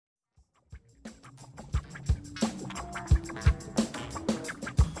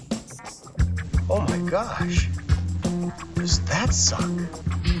gosh. Does that suck?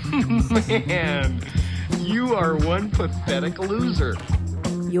 Man, you are one pathetic loser.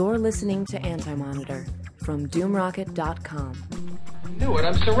 You're listening to Anti-Monitor from doomrocket.com. Knew it,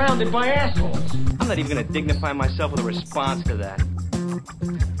 I'm surrounded by assholes. I'm not even going to dignify myself with a response to that.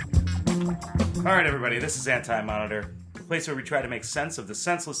 All right, everybody, this is Anti-Monitor, the place where we try to make sense of the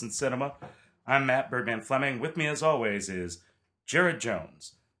senseless in cinema. I'm Matt Birdman Fleming. With me, as always, is Jared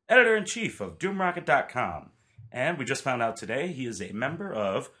Jones, editor-in-chief of doomrocket.com. And we just found out today he is a member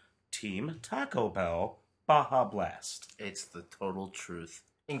of Team Taco Bell Baja Blast. It's the total truth.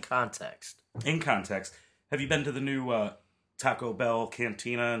 In context. In context, have you been to the new Taco Bell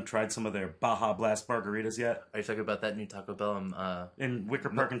Cantina and tried some of their Baja Blast margaritas yet? Are you talking about that new Taco Bell in Wicker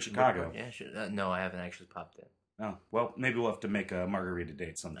Park in Chicago? Yeah, sure. No, I haven't actually popped in. Oh, well, maybe we'll have to make a margarita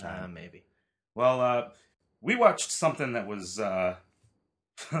date sometime. Maybe. Well, we watched something that was,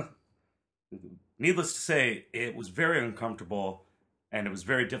 needless to say, it was very uncomfortable, and it was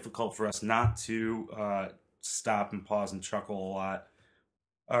very difficult for us not to stop and pause and chuckle a lot.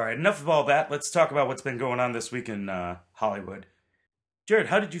 All right, enough of all that. Let's talk about what's been going on this week in Hollywood. Jared,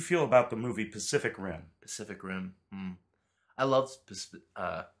 how did you feel about the movie Pacific Rim? Pacific Rim. I love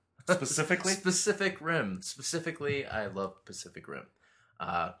specifically? Pacific Rim. Specifically, I love Pacific Rim.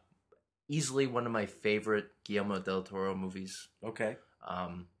 Easily one of my favorite Guillermo del Toro movies. Okay.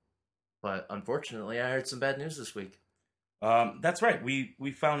 But unfortunately, I heard some bad news this week. That's right.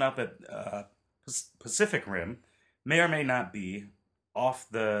 We found out that Pacific Rim may or may not be off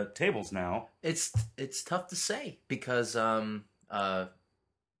the tables now. It's tough to say because we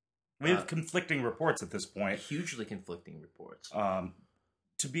have conflicting reports at this point. Hugely conflicting reports.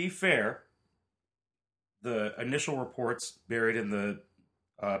 To be fair, the initial reports buried in the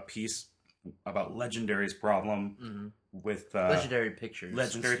piece about Legendary's problem with Legendary Pictures.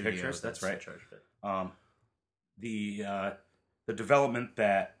 Legendary Pictures, that's right. The development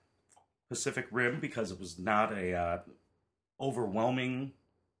that Pacific Rim, because it was not a overwhelming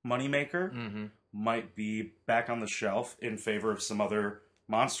moneymaker, might be back on the shelf in favor of some other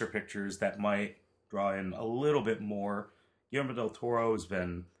monster pictures that might draw in a little bit more. Guillermo del Toro has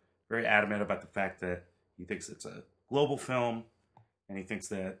been very adamant about the fact that he thinks it's a global film, and he thinks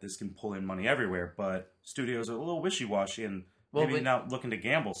that this can pull in money everywhere, but studios are a little wishy-washy and maybe not looking to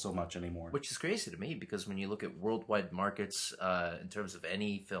gamble so much anymore. Which is crazy to me, because when you look at worldwide markets in terms of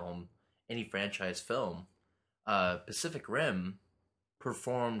any film, any franchise film, Pacific Rim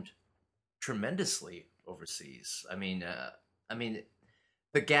performed tremendously overseas. I mean,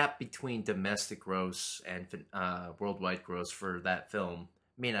 the gap between domestic gross and worldwide gross for that film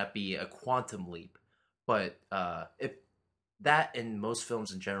may not be a quantum leap, but if that and most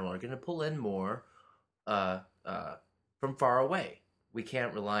films in general are going to pull in more from far away. We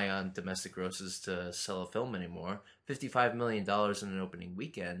can't rely on domestic grosses to sell a film anymore. $55 million in an opening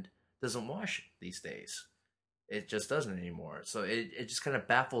weekend doesn't wash these days. It just doesn't anymore. So it just kind of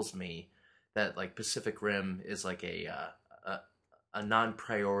baffles me that like Pacific Rim is like a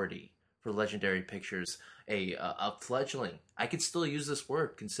non-priority for Legendary Pictures, a fledgling. I could still use this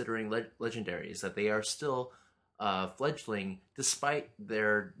word considering Legendary, is that they are still fledgling despite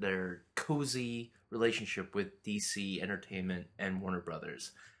their cozy relationship with DC Entertainment and Warner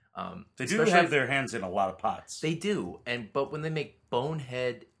Brothers. They do have their hands in a lot of pots. They do, but when they make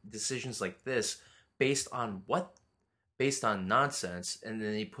bonehead decisions like this based on nonsense, and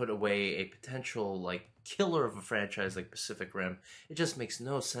then they put away a potential like killer of a franchise like Pacific Rim, it just makes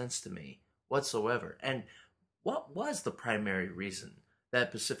no sense to me whatsoever. And what was the primary reason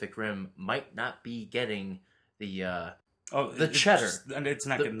that Pacific Rim might not be getting the cheddar? And it's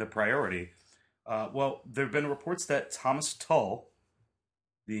not getting the priority. Well, there have been reports that Thomas Tull,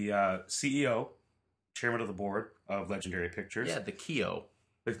 the CEO, chairman of the board of Legendary Pictures. Yeah, the CEO.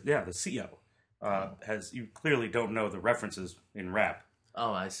 The CEO. You clearly don't know the references in rap.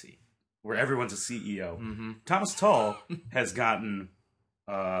 Oh, I see. Where everyone's a CEO. Thomas Tull has gotten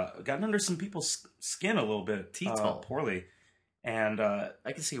under some people's skin a little bit poorly. And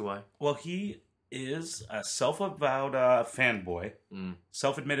I can see why. Well, he is a self-avowed fanboy,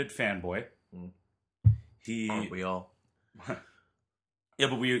 self-admitted fanboy. Aren't we all? Yeah,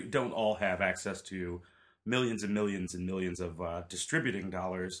 but we don't all have access to millions and millions and millions of distributing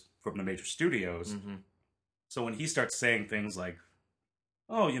dollars from the major studios. So when he starts saying things like,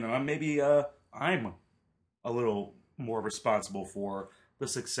 "Oh, maybe I'm a little more responsible for the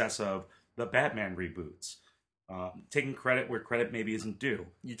success of the Batman reboots," taking credit where credit maybe isn't due.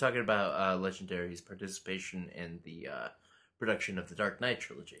 You're talking about Legendary's participation in the production of the Dark Knight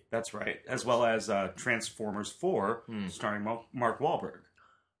trilogy. That's right, as well as Transformers 4, starring Mark Wahlberg.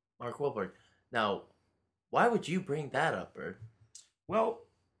 Mark Wahlberg. Now, Why would you bring that up, Bird? Well,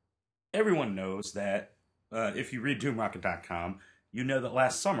 everyone knows that if you read DoomRocket.com, you know that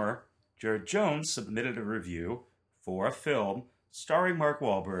last summer, Jared Jones submitted a review for a film starring Mark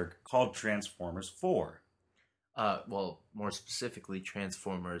Wahlberg called Transformers 4. Well, more specifically,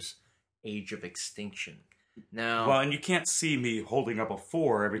 Transformers Age of Extinction. Now, Well, and you can't see me holding up a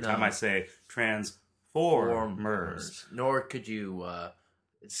 4 every time No. I say Transformers. Nor could you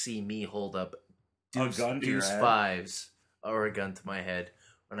see me hold up A gun to your Deuce head? Fives or a gun to my head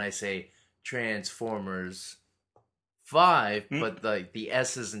when I say Transformers 5, but the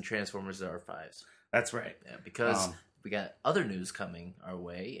S's in Transformers are 5s. That's right. Yeah, because we got other news coming our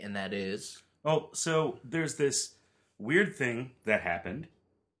way, and that is... Oh, so there's this weird thing that happened,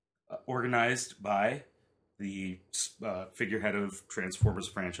 organized by the figurehead of Transformers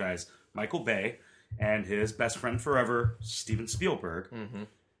franchise, Michael Bay, and his best friend forever, Steven Spielberg,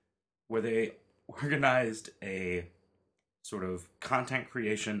 where they organized a sort of content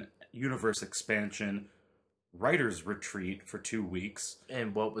creation, universe expansion, writer's retreat for 2 weeks.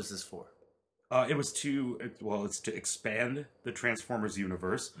 And what was this for? It's to expand the Transformers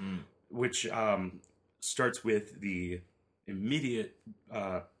universe, which starts with the immediate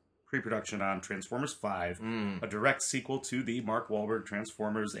pre-production on Transformers 5, a direct sequel to the Mark Wahlberg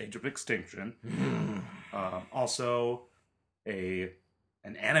Transformers Age of Extinction. Also, an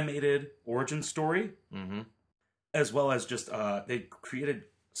animated origin story, as well as just they created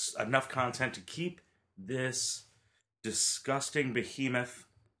enough content to keep this disgusting behemoth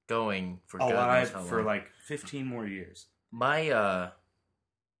Going for God knows alive how for long. like 15 more years. My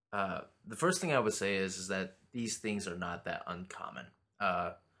the first thing I would say is that these things are not that uncommon.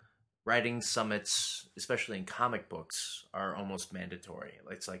 Writing summits, especially in comic books, are almost mandatory.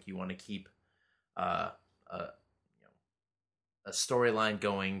 It's like you want to keep a storyline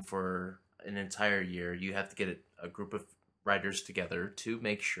going for an entire year. You have to get a group of writers together to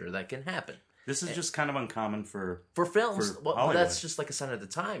make sure that can happen. This is just kind of uncommon for films. for Well, Hollywood. that's just like a sign of the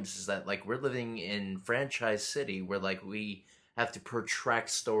times. Is that like we're living in franchise city where like we have to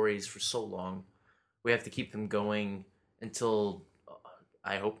protract stories for so long. We have to keep them going until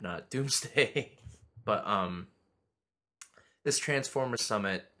I hope not doomsday. But this Transformers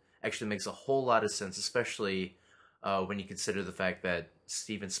Summit actually makes a whole lot of sense, especially when you consider the fact that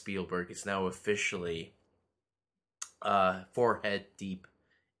Steven Spielberg is now officially forehead deep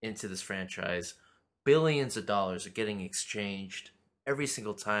into this franchise. Billions of dollars are getting exchanged every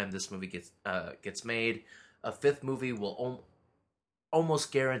single time this movie gets made. A fifth movie will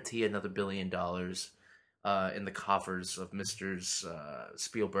almost guarantee another $1 billion in the coffers of Mr.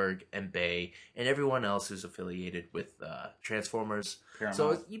 Spielberg and Bay and everyone else who's affiliated with Transformers. Paramount.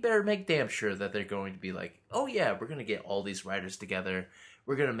 So you better make damn sure that they're going to be like, oh yeah, we're going to get all these writers together.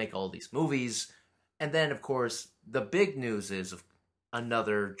 We're going to make all these movies. And then, of course, the big news is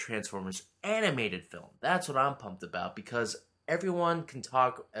another Transformers animated film. That's what I'm pumped about, because everyone can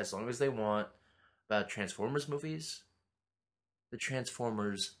talk as long as they want about Transformers movies. The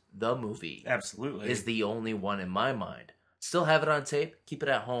Transformers the movie Absolutely. is the only one in my mind. Still have it on tape, keep it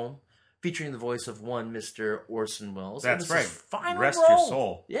at home, featuring the voice of one Mr. Orson Welles. That's And this is right. final Rest your role.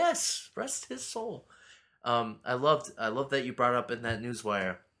 soul. Yes, rest his soul. I loved that you brought up in that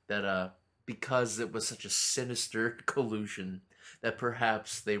newswire that because it was such a sinister collusion that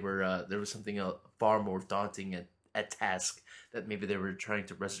perhaps they were there was something far more daunting at task, that maybe they were trying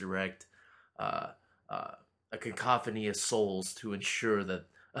to resurrect a cacophony of souls to ensure that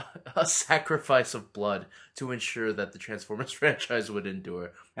a sacrifice of blood to ensure that the Transformers franchise would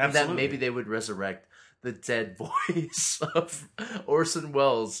endure. And that Absolutely. maybe they would resurrect the dead voice of Orson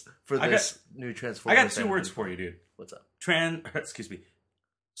Welles for this new Transformers. I got 2 animated words film. for you, dude. What's up?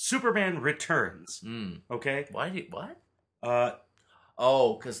 Superman Returns. Okay? What? Uh,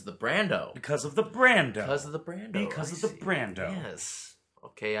 Oh, because of the Brando. because of the Brando. Because of the Brando. Because I of the see. Brando. Yes.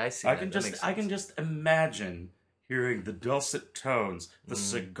 Okay, I see. I that. can That makes just I can sense. just imagine hearing the dulcet tones, the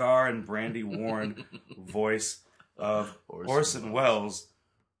cigar and brandy worn voice of Orson Welles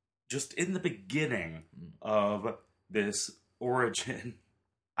just in the beginning of this origin.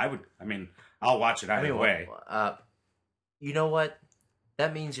 I'll watch it either way. You know what?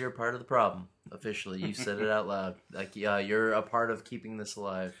 That means you're a part of the problem. Officially, you said it out loud. Like, yeah, you're a part of keeping this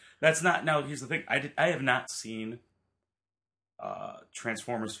alive. That's not. Now, here's the thing. I have not seen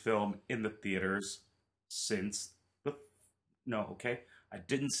Transformers film in the theaters since the. No, okay. I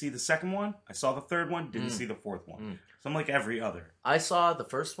didn't see the second one. I saw the third one. Didn't see the fourth one. So I'm like every other. I saw the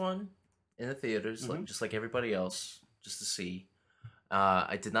first one in the theaters, just like everybody else, just to see.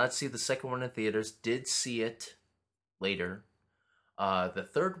 I did not see the second one in theaters. Did see it later. The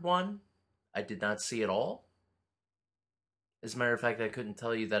third one, I did not see at all. As a matter of fact, I couldn't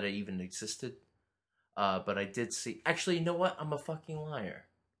tell you that it even existed. But I did see... Actually, you know what? I'm a fucking liar.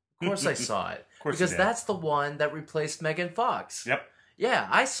 Of course I saw it. Of course because you did. that's the one that replaced Megan Fox. Yep. Yeah,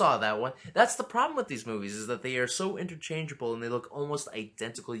 I saw that one. That's the problem with these movies, is that they are so interchangeable and they look almost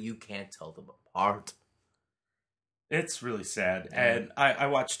identical, you can't tell them apart. It's really sad. And I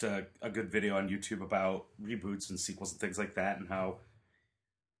watched a good video on YouTube about reboots and sequels and things like that, and how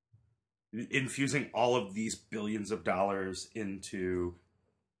infusing all of these billions of dollars into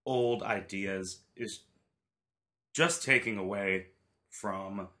old ideas is just taking away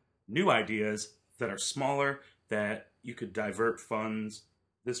from new ideas that are smaller, that you could divert funds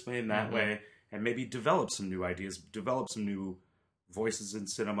this way and that way, and maybe develop some new ideas, develop some new voices in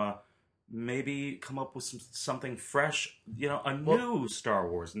cinema, maybe come up with something fresh, new Star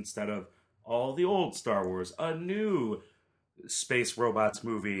Wars instead of all the old Star Wars, a new space robots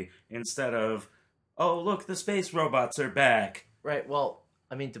movie instead of, oh, look, the space robots are back. Right, well,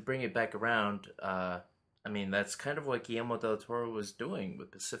 I mean, to bring it back around, that's kind of what Guillermo del Toro was doing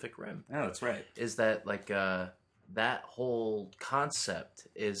with Pacific Rim. Oh, that's right. Is that, that whole concept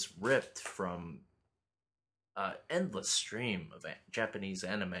is ripped from endless stream of Japanese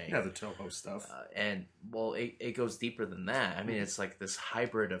anime. Yeah, the Toho stuff. It goes deeper than that. I mean, it's like this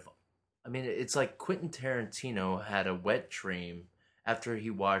hybrid of... it's like Quentin Tarantino had a wet dream after he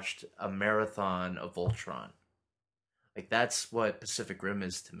watched a marathon of Voltron. Like, that's what Pacific Rim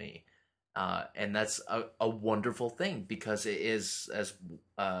is to me. And that's a wonderful thing, because it is as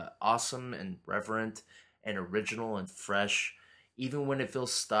awesome and reverent and original and fresh. Even when it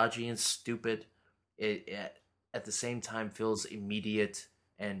feels stodgy and stupid, it at the same time feels immediate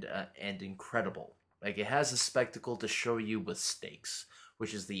and incredible. Like, it has a spectacle to show you with stakes,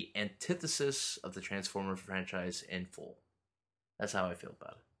 which is the antithesis of the Transformers franchise in full. That's how I feel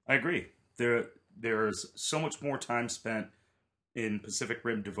about it. I agree. There's so much more time spent in Pacific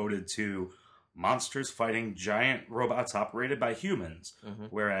Rim devoted to monsters fighting giant robots operated by humans,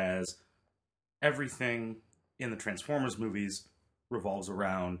 whereas everything in the Transformers movies revolves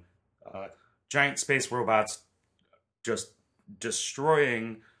around giant space robots just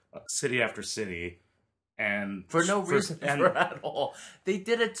destroying city after city, and for no reason at all. They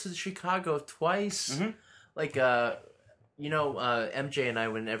did it to Chicago twice. Like, MJ and I,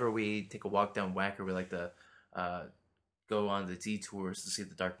 whenever we take a walk down Wacker, we like to go on the detours to see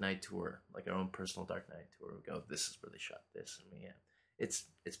the Dark Knight tour, like our own personal Dark Knight tour. We go, this is where they shot this, and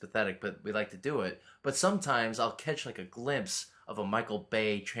it's pathetic, but we like to do it. But sometimes I'll catch like a glimpse of a Michael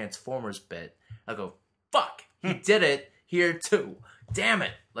Bay Transformers bit. I'll go, fuck, he did it here too. Damn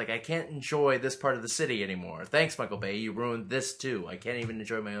it. Like, I can't enjoy this part of the city anymore. Thanks, Michael Bay. You ruined this too. I can't even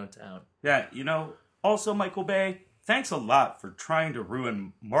enjoy my own town. Yeah, also, Michael Bay, thanks a lot for trying to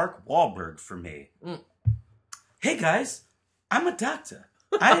ruin Mark Wahlberg for me. Hey guys, I'm a doctor.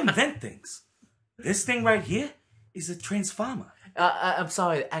 I invent things. This thing right here is a transformer. I'm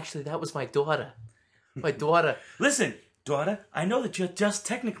sorry. Actually, that was my daughter. My daughter. Listen, daughter, I know that you're just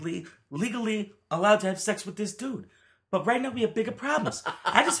technically, legally allowed to have sex with this dude. But right now we have bigger problems.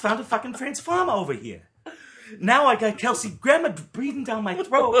 I just found a fucking transformer over here. Now I got Kelsey Grammer breathing down my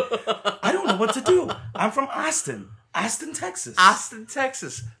throat. I don't know what to do. I'm from Austin, Texas. Austin,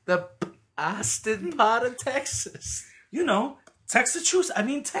 Texas. The Austin part of Texas. Texas.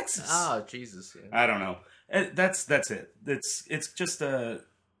 Texas. Oh, Jesus. Yeah. I don't know. That's it. It's just a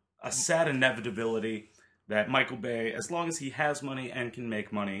sad inevitability that Michael Bay, as long as he has money and can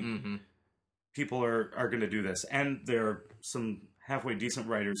make money, people are going to do this. And there are some halfway decent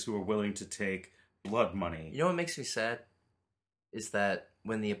writers who are willing to take blood money. You know what makes me sad? Is that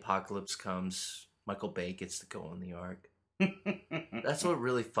when the apocalypse comes, Michael Bay gets to go on the Ark. That's what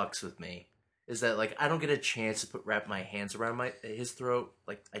really fucks with me. Is that, like, I don't get a chance to wrap my hands around his throat.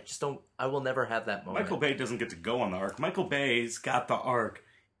 Like, I just don't... I will never have that moment. Michael Bay doesn't get to go on the Ark. Michael Bay's got the Ark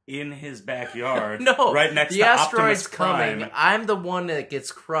in his backyard. No, right next to the asteroid's Optimus Prime. coming. I'm the one that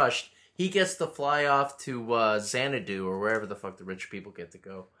gets crushed. He gets to fly off to Xanadu or wherever the fuck the rich people get to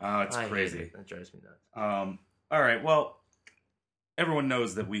go. Oh, it's crazy. Hate it. That drives me nuts. All right, well, everyone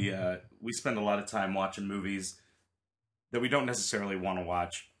knows that we spend a lot of time watching movies that we don't necessarily want to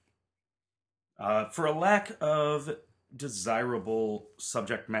watch. For a lack of desirable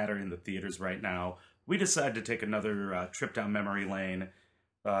subject matter in the theaters right now, we decided to take another trip down memory lane,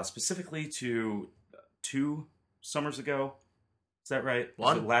 specifically to 2 summers ago. Is that right?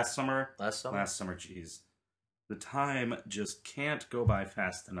 One. Was it last summer? Last summer. Last summer, jeez. The time just can't go by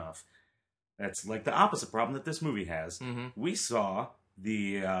fast enough. That's like the opposite problem that this movie has. We saw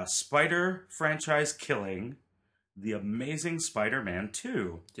the Spider franchise killing The Amazing Spider-Man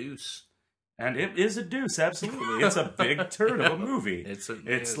 2. Deuce. And it is a deuce, absolutely. It's a big turd of a movie.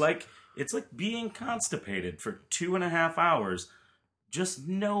 It's like being constipated for 2.5 hours, just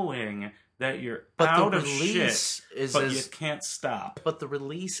knowing that you're out of shit, but you can't stop. But the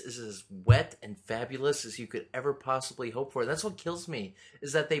release is as wet and fabulous as you could ever possibly hope for. That's what kills me,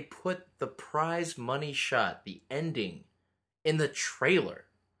 is that they put the prize money shot, the ending, in the trailer.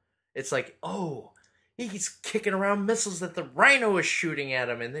 It's like, oh, he's kicking around missiles that the Rhino is shooting at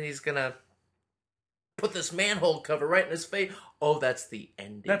him, and then he's gonna put this manhole cover right in his face. Oh, that's the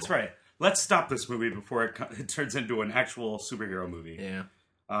ending. That's right. Let's stop this movie before it turns into an actual superhero movie. Yeah.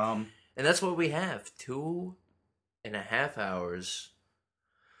 And that's what we have. 2.5 hours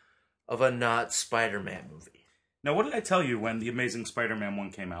of a not Spider-Man movie. Now, what did I tell you when The Amazing Spider-Man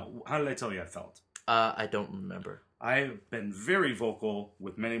 1 came out? How did I tell you I felt? I don't remember. I've been very vocal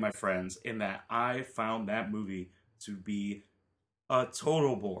with many of my friends in that I found that movie to be a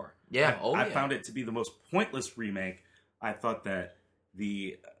total bore. Yeah. I found it to be the most pointless remake. I thought that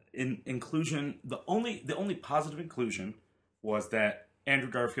the inclusion, the only positive inclusion was that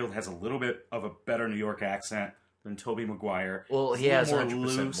Andrew Garfield has a little bit of a better New York accent than Tobey Maguire. Well, he has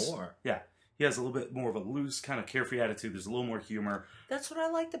 100% more. Yeah, he has a little bit more of a loose, kind of carefree attitude. There's a little more humor. That's what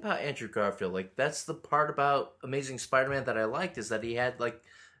I liked about Andrew Garfield. Like, that's the part about Amazing Spider-Man that I liked, is that he had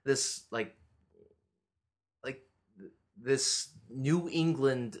this New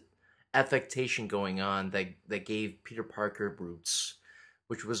England affectation going on that gave Peter Parker roots,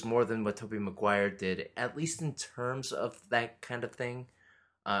 which was more than what Tobey Maguire did, at least in terms of that kind of thing.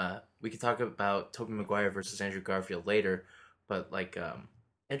 We could talk about Tobey Maguire versus Andrew Garfield later, but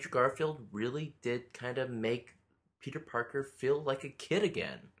Andrew Garfield really did kind of make Peter Parker feel like a kid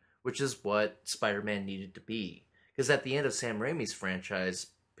again, which is what Spider-Man needed to be. Because at the end of Sam Raimi's franchise,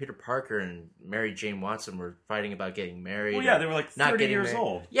 Peter Parker and Mary Jane Watson were fighting about getting married. Well, yeah, they were like 30 years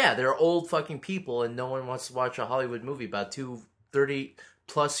old. Yeah, they're old fucking people, and no one wants to watch a Hollywood movie about two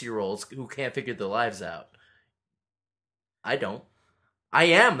 30-plus-year-olds who can't figure their lives out. I don't. I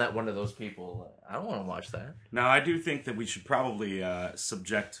am that one of those people. I don't want to watch that. Now, I do think that we should probably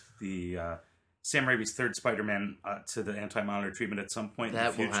subject the Sam Raimi's third Spider-Man to the anti-monitor treatment at some point in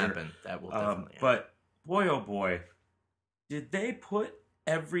the future. That will happen. That will definitely happen. But, boy, oh boy, did they put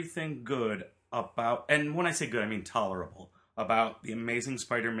everything good about, and when I say good, I mean tolerable, about The Amazing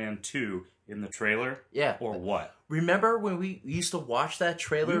Spider-Man 2 in the trailer? Yeah. Or what? Remember when we used to watch that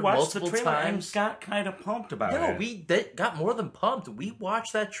trailer we watched multiple the trailer times? And got kind of pumped about it. No, we got more than pumped. We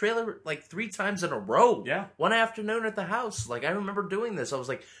watched that trailer like 3 times in a row. Yeah. One afternoon at the house. Like, I remember doing this. I was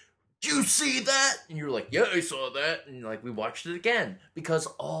like, "Did you see that?" And you were like, "Yeah, I saw that." And we watched it again because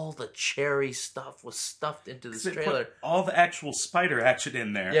all the cherry stuff was stuffed into this trailer. Put all the actual spider action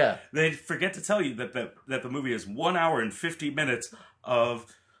in there. Yeah. They forget to tell you that the movie is 1 hour and 50 minutes of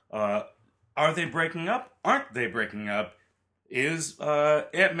are they breaking up? Aren't they breaking up? Is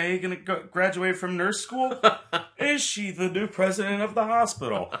Aunt May going to graduate from nurse school? Is she the new president of the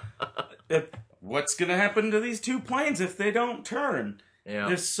hospital? What's going to happen to these 2 planes if they don't turn? Yeah.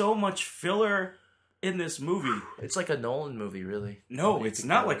 There's so much filler in this movie. It's like a Nolan movie, really. No, it's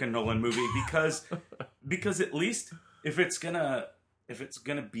not like a Nolan movie because at least if it's gonna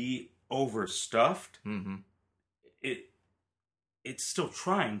be overstuffed, it's still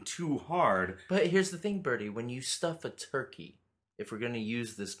trying too hard. But here's the thing, Bertie. When you stuff a turkey, if we're going to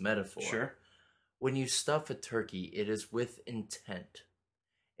use this metaphor, sure. When you stuff a turkey, it is with intent.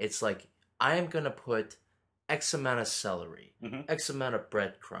 It's like, I am going to put X amount of celery, X amount of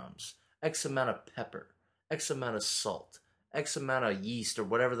breadcrumbs, X amount of pepper, X amount of salt, X amount of yeast, or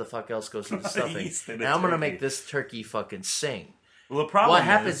whatever the fuck else goes into stuffing. And I'm going to make this turkey fucking sing. Well, the problem what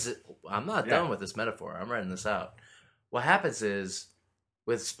happens is, I'm not done with this metaphor. I'm writing this out. What happens is,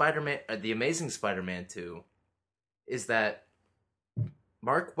 with Spider-Man, The Amazing Spider-Man 2, is that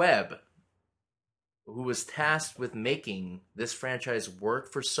Mark Webb, who was tasked with making this franchise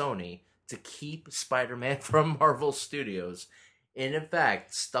work for Sony to keep Spider-Man from Marvel Studios, and in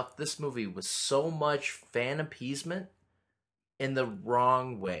fact, stuffed this movie with so much fan appeasement in the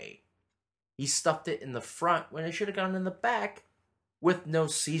wrong way. He stuffed it in the front when it should have gone in the back with no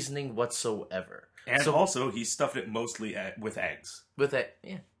seasoning whatsoever. And also, he stuffed it mostly with eggs.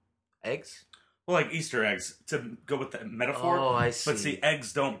 Eggs? Well, like Easter eggs, to go with the metaphor. Oh, I see. But see,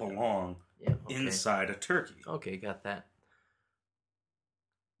 eggs don't belong inside a turkey. Okay, got that.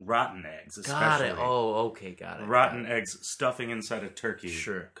 Rotten eggs, especially. Got it. Oh, okay, got it. Rotten eggs stuffing inside a turkey.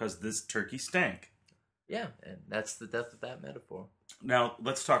 Sure. Because this turkey stank. Yeah, and that's the death of that metaphor. Now,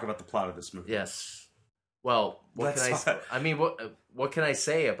 let's talk about the plot of this movie. Yes. Well, what can I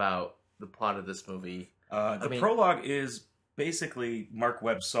say about the plot of this movie? The prologue is basically Mark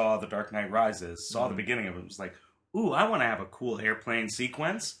Webb saw The Dark Knight Rises, saw the beginning of it, was like, ooh, I want to have a cool airplane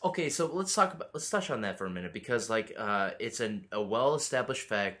sequence. Okay, so let's touch on that for a minute, because like it's a well established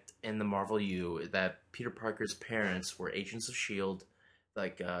fact in the Marvel U that Peter Parker's parents were agents of S.H.I.E.L.D.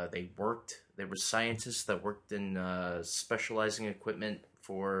 Like they were scientists that worked in specializing equipment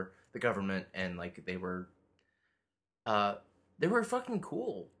for the government, and like they were fucking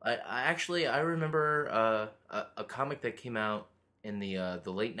cool. I remember a comic that came out in the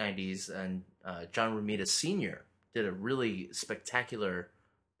late 90s, and John Romita Sr. did a really spectacular,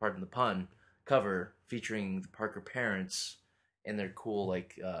 pardon the pun, cover featuring the Parker parents in their cool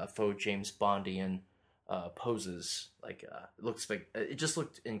like faux James Bondian poses. Like it just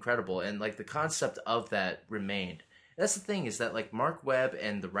looked incredible, and like the concept of that remained. And that's the thing, is that like Mark Webb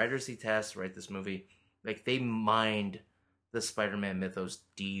and the writers he tasked to write this movie, like they mined the Spider-Man mythos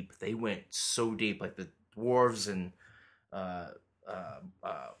deep. They went so deep, like the dwarves and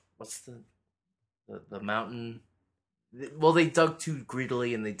what's the mountain? Well, they dug too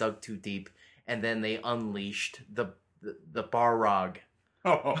greedily and they dug too deep, and then they unleashed the Balrog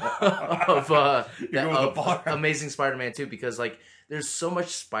of Amazing Spider-Man 2, because like there's so much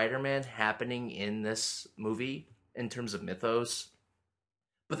Spider-Man happening in this movie in terms of mythos,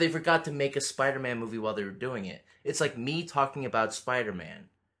 but they forgot to make a Spider-Man movie while they were doing it. It's like me talking about Spider-Man,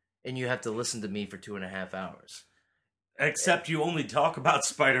 and you have to listen to me for 2.5 hours. Except you only talk about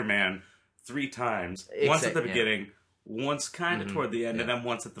Spider-Man 3 times. Once at the beginning, once kind of toward the end, and then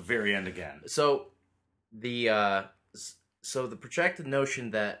once at the very end again. So the projected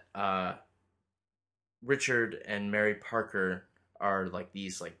notion that Richard and Mary Parker are like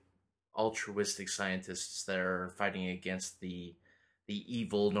these like altruistic scientists that are fighting against the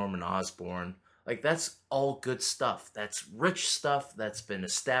evil Norman Osborn, like that's all good stuff. That's rich stuff that's been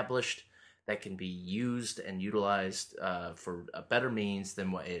established, that can be used and utilized for a better means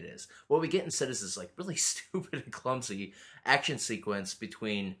than what it is. What we get instead is this like really stupid and clumsy action sequence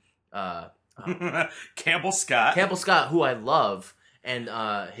between Campbell Scott, who I love, and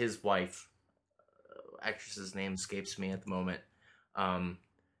his wife, actress's name escapes me at the moment,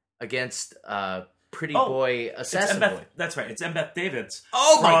 against Pretty Boy Assassin Boy. That's right. It's Embeth Davids.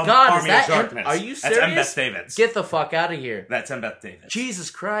 Oh my God! Army of Darkness. Are you serious? That's Embeth Davids. Get the fuck out of here. That's Embeth Davids. Jesus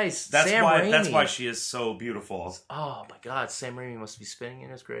Christ! That's Sam why. Raimi. That's why she is so beautiful. Oh my God! Sam Raimi must be spinning in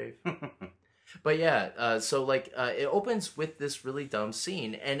his grave. But yeah, so like it opens with this really dumb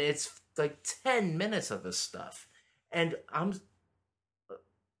scene, and it's like 10 minutes of this stuff, and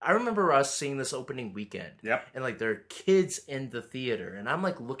I remember us seeing this opening weekend. Yep. And like there are kids in the theater, and I'm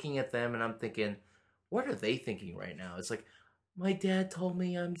like looking at them, and I'm thinking, what are they thinking right now? It's like, my dad told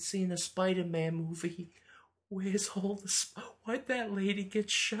me I'm seeing a Spider-Man movie. Where's all the... Why'd that lady get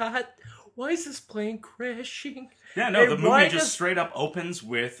shot? Why is this plane crashing? Yeah, no, the movie just straight up opens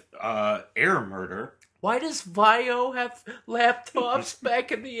with air murder. Why does Vio have laptops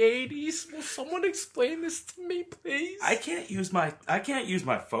back in the 80s? Will someone explain this to me, please? I can't use my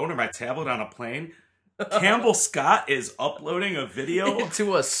phone or my tablet on a plane. Campbell Scott is uploading a video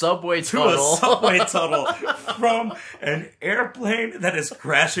to a subway tunnel from an airplane that is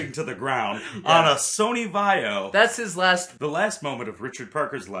crashing to the ground on a Sony Vaio. That's his last... The last moment of Richard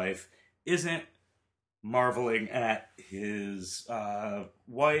Parker's life isn't marveling at his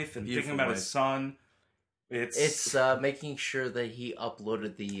wife and thinking about his son. It's making sure that he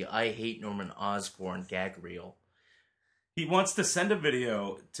uploaded the I Hate Norman Osborn gag reel. He wants to send a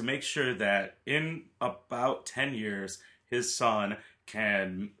video to make sure that in about 10 years, his son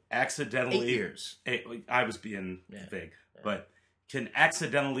can accidentally... 8 years. I was being vague. But can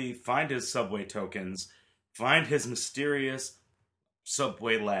accidentally find his subway tokens, find his mysterious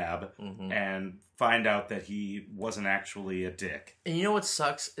subway lab, and find out that he wasn't actually a dick. And you know what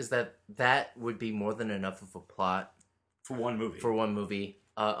sucks is that would be more than enough of a plot. For one movie.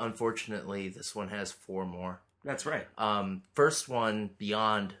 Unfortunately, this one has 4 more. That's right. First one,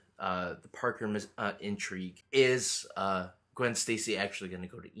 beyond the Parker intrigue, is Gwen Stacy actually going to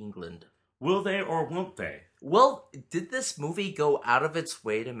go to England? Will they or won't they? Well, did this movie go out of its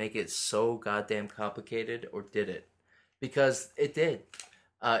way to make it so goddamn complicated, or did it? Because it did.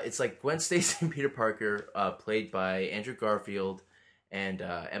 It's like Gwen Stacy and Peter Parker, played by Andrew Garfield and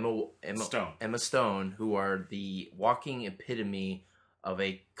Emma Stone, who are the walking epitome of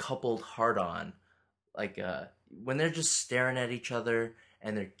a coupled hard-on. Like, when they're just staring at each other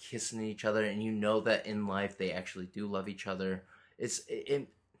and they're kissing each other, and you know that in life they actually do love each other.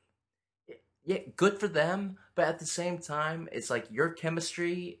 Yeah, good for them, but at the same time, it's like your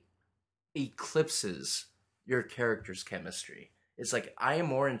chemistry eclipses your character's chemistry. It's like I am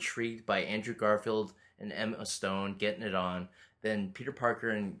more intrigued by Andrew Garfield and Emma Stone getting it on than Peter Parker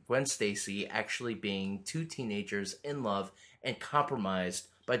and Gwen Stacy actually being two teenagers in love and compromised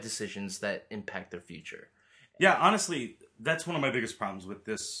by decisions that impact their future. Yeah, honestly, that's one of my biggest problems with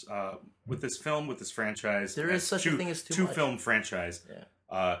this film, with this franchise. There is such a thing as too much. Two-film franchise.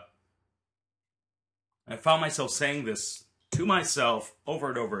 Yeah. I found myself saying this to myself over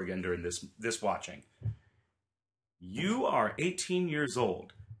and over again during this watching. You are 18 years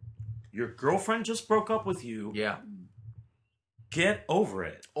old. Your girlfriend just broke up with you. Yeah. Get over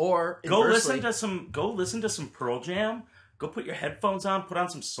it. Or Go inversely, listen to some Pearl Jam. Go put your headphones on. Put on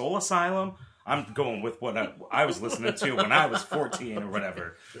some Soul Asylum. I'm going with what I was listening to when I was 14 or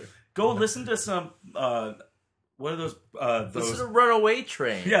whatever. Sure. Go listen to some. What are those? Listen to Runaway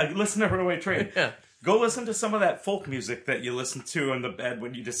Train. Yeah, listen to Runaway Train. Yeah. Go listen to some of that folk music that you listen to in the bed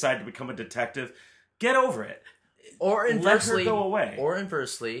when you decide to become a detective. Get over it. Or inversely, let her go away. Or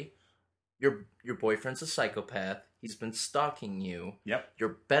inversely, your boyfriend's a psychopath. He's been stalking you. Yep.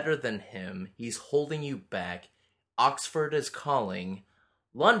 You're better than him. He's holding you back. Oxford is calling.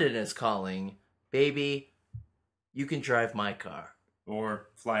 London is calling. Baby, you can drive my car. Or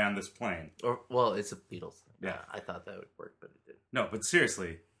fly on this plane. Or, well, it's a Beatles thing. Yeah. I thought that would work, but it didn't. No, but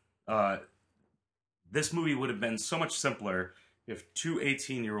seriously, this movie would have been so much simpler if two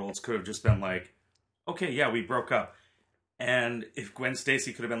 18-year-olds could have just been like, okay, yeah, we broke up. And if Gwen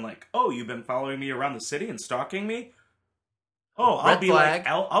Stacy could have been like, oh, you've been following me around the city and stalking me? Oh, I'll be flag. like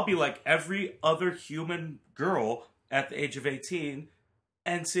I'll be like every other human girl at the age of 18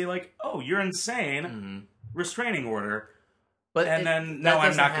 and say like, oh, you're insane. Mm-hmm. Restraining order. But and then no,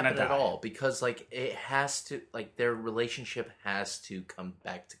 I'm not going to die at all, because like it has to, like their relationship has to come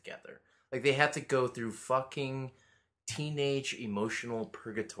back together. Like they have to go through fucking teenage emotional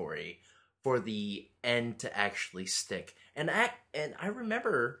purgatory for the end to actually stick. And I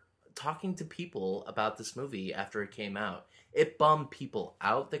remember talking to people about this movie after it came out. It bummed people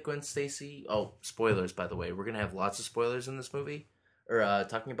out that Gwen Stacy. Oh, spoilers, by the way. We're gonna have lots of spoilers in this movie, or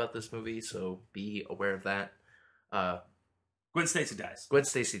talking about this movie, so be aware of that. Gwen Stacy dies. Gwen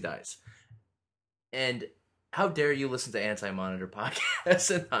Stacy dies. And how dare you listen to Anti-Monitor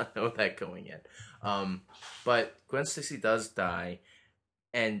podcast and not know that going in. But Gwen Stacy does die,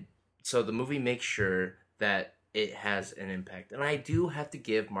 and so the movie makes sure that it has an impact. And I do have to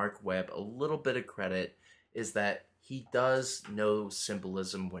give Mark Webb a little bit of credit, is that he does know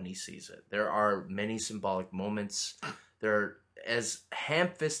symbolism when he sees it. There are many symbolic moments. They're as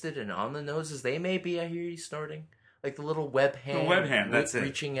ham-fisted and on the nose as they may be. I hear you snorting. Like the little web hand. The web hand, that's it.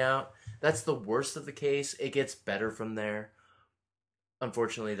 Reaching out. That's the worst of the case. It gets better from there.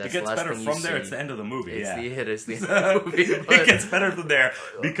 Unfortunately, that's the last thing you see. It gets better from there. It's the end of the movie. It's yeah. the end of the movie. It gets better from there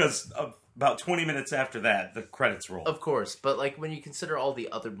because about 20 minutes after that, the credits roll. Of course, but like when you consider all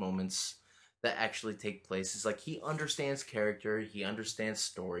the other moments that actually take place, it's like he understands character, he understands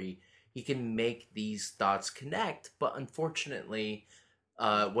story, he can make these dots connect. But unfortunately,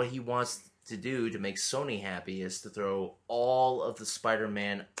 what he wants to do to make Sony happy is to throw all of the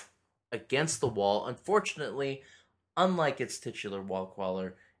Spider-Man against the wall. Unfortunately, unlike its titular wall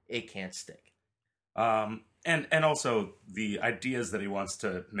crawler, it can't stick. And also the ideas that he wants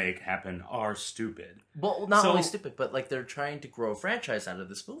to make happen are stupid. Well, not only stupid, but like they're trying to grow a franchise out of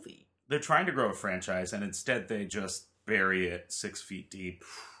this movie. They're trying to grow a franchise, and instead they just bury it 6 feet deep,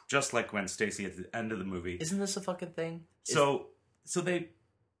 just like Gwen Stacy at the end of the movie. Isn't this a fucking thing? So they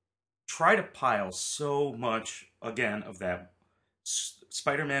try to pile so much, again, of that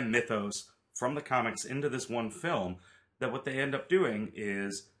Spider-Man mythos from the comics into this one film that what they end up doing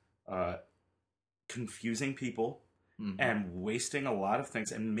is confusing people and wasting a lot of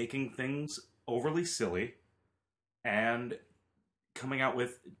things and making things overly silly and coming out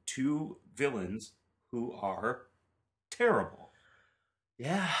with two villains who are terrible.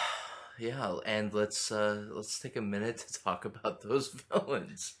 Yeah, and let's take a minute to talk about those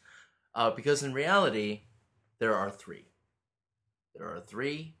villains. Because in reality, there are three.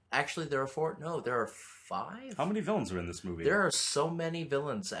 Actually, there are four. No, there are five. How many villains are in this movie? There are so many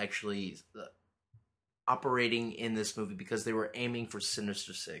villains actually operating in this movie because they were aiming for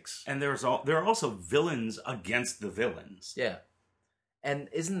Sinister Six. And there are also villains against the villains. Yeah. And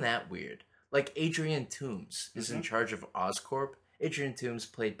isn't that weird? Like Adrian Toomes is in charge of Oscorp. Adrian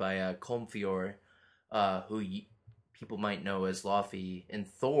Toomes, played by Colm Feore, who people might know as Laufey in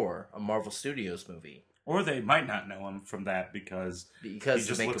Thor, a Marvel Studios movie. Or they might not know him from that because he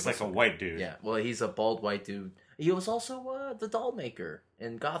just looks like a white dude. Yeah, well, he's a bald white dude. He was also the doll maker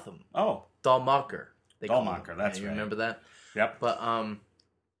in Gotham. Oh. Dollmaker. Dollmaker, that's you right. remember that? Yep. But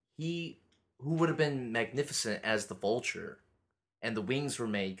who would have been magnificent as the Vulture and the wings were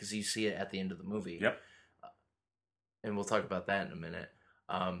made because you see it at the end of the movie. Yep. And we'll talk about that in a minute.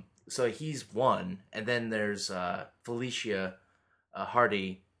 So he's one, and then there's Felicia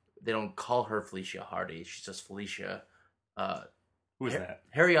Hardy. They don't call her Felicia Hardy; she's just Felicia. Who is that?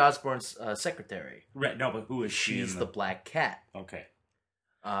 Harry Osborn's secretary. Right. No, but who is she? She's the Black Cat. Okay.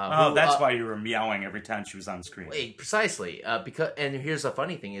 Who, That's why you were meowing every time she was on screen. Precisely. And here's the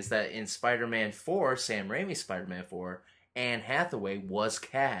funny thing is that in Spider-Man 4, Sam Raimi's Spider-Man 4, Anne Hathaway was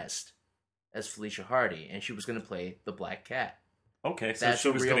cast as Felicia Hardy, and she was going to play the Black Cat. Okay, so That's she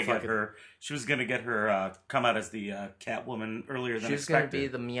was a real going to get fucking- her. She was going to get her come out as the Catwoman earlier than She was going to expected. be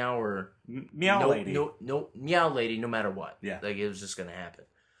the meower. Meow lady. No, meow lady, no matter what. Yeah. Like, it was just going to happen.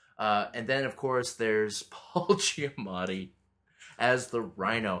 And then, of course, there's Paul Giamatti as the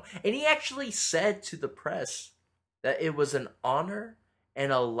Rhino. And he actually said to the press that it was an honor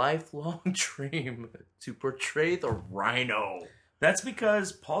and a lifelong dream to portray the Rhino. That's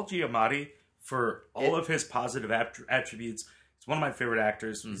because Paul Giamatti, for all of his positive attributes, he's one of my favorite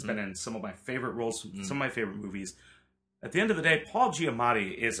actors. He's been in some of my favorite roles, some of my favorite movies. At the end of the day, Paul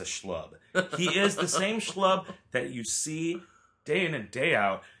Giamatti is a schlub. He is the same schlub that you see day in and day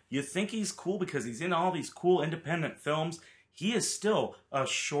out. You think he's cool because he's in all these cool independent films. He is still a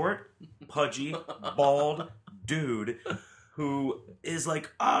short, pudgy, bald dude who is like,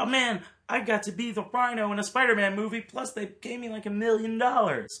 oh man, I got to be the Rhino in a Spider-Man movie, plus they gave me like $1 million.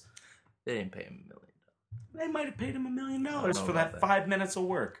 They didn't pay him $1 million. They might have paid him $1 million know for about that that. 5 minutes of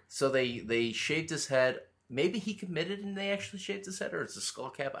work. So they shaved his head. Maybe he committed and they actually shaved his head, or it's a skull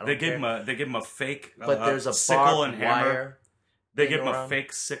cap. I don't They care. give him a fake But there's a sickle barbed and hammer. wire. They thing give him a around.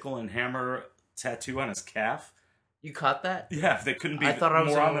 fake sickle and hammer tattoo on his calf. You caught that? Yeah, they couldn't be I thought I was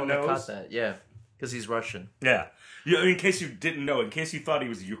more the on only the one that nose. caught that. Yeah, because he's Russian. Yeah. In case you didn't know, in case you thought he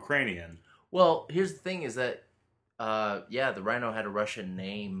was Ukrainian. Well, here's the thing: is that the Rhino had a Russian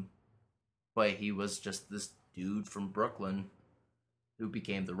name, but he was just this dude from Brooklyn who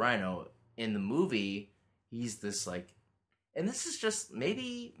became the Rhino. In the movie, he's this like, and this is just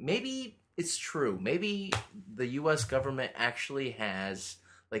maybe it's true. Maybe the U.S. government actually has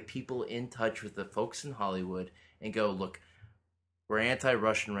like people in touch with the folks in Hollywood and go, look, we're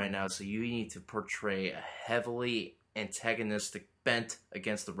anti-Russian right now, so you need to portray a heavily antagonistic bent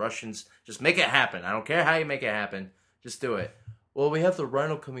against the Russians. Just make it happen. I don't care how you make it happen. Just do it. Well, we have the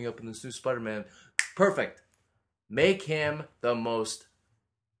Rhino coming up in this new Spider-Man. Perfect. Make him the most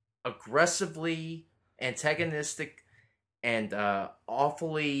aggressively antagonistic and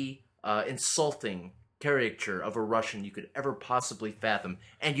awfully insulting caricature of a Russian you could ever possibly fathom,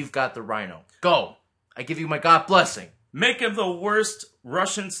 and you've got the Rhino. Go! I give you my God blessing. Make him the worst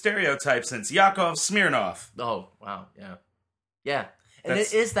Russian stereotype since Yakov Smirnov. Oh, wow, yeah. Yeah. And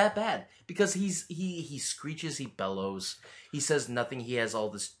That's- it is that bad because he screeches, he bellows, he says nothing, he has all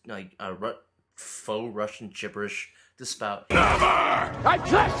this like faux Russian gibberish to spout. I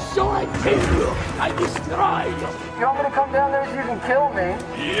crush you, I kill you, I destroy you. You want me to come down there so you can kill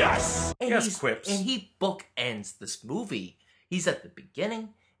me? Yes. And He has he's- quips. And he bookends this movie. He's at the beginning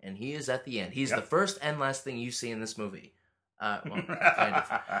and he is at the end. He's the first and last thing you see in this movie. Well, kind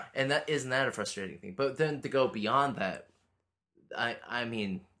of. And isn't that a frustrating thing? But then to go beyond that, I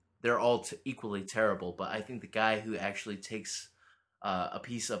mean, they're all equally terrible, but I think the guy who actually takes a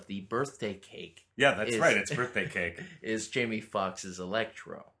piece of the birthday cake Yeah, that's is- right. It's birthday cake. is Jamie Foxx's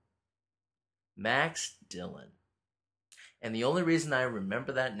Electro. Max Dillon. And the only reason I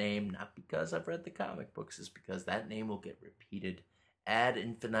remember that name, not because I've read the comic books, is because that name will get repeated ad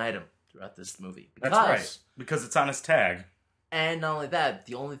infinitum throughout this movie. That's right. Because it's on his tag. And not only that,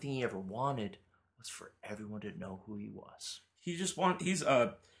 the only thing he ever wanted was for everyone to know who he was. He's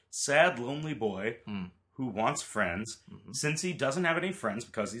a sad, lonely boy Hmm. who wants friends. Since he doesn't have any friends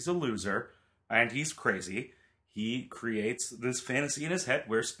because he's a loser and he's crazy, he creates this fantasy in his head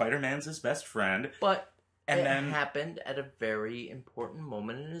where Spider-Man's his best friend. But And it then- happened at a very important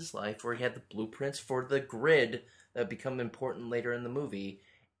moment in his life where he had the blueprints for the grid that become important later in the movie.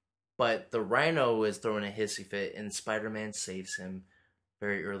 But the Rhino is throwing a hissy fit, and Spider-Man saves him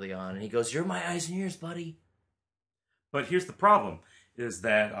very early on. And he goes, "You're my eyes and ears, buddy." But here's the problem, is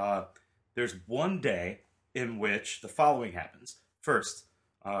that there's one day in which the following happens. First,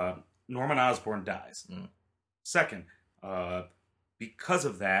 Norman Osborn dies. Second, because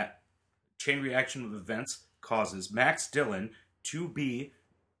of that, chain reaction of events causes Max Dillon to be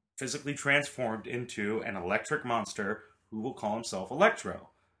physically transformed into an electric monster who will call himself Electro.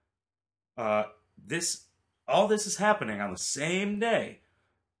 All this is happening on the same day.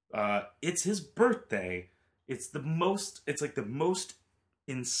 It's his birthday. It's the most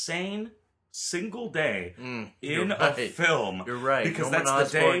insane single day in you're a right. film. You're right. Because Norman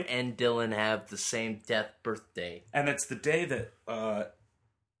that's the Osborn day, and Dylan have the same death birthday. and it's the day that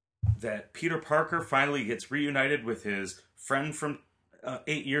that Peter Parker finally gets reunited with his friend from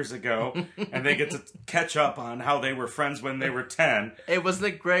 8 years ago, and they get to catch up on how they were friends when they were 10. Hey,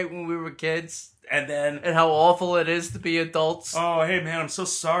 wasn't it great when we were kids? And then, And how awful it is to be adults? oh, hey man, I'm so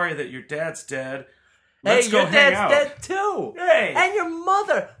sorry that your dad's dead. Hey, Let's go your hang dad's out. dead too. Hey. And your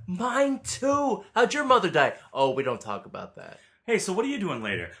mother. Mine too. How'd your mother die? Oh, we don't talk about that. Hey, so what are you doing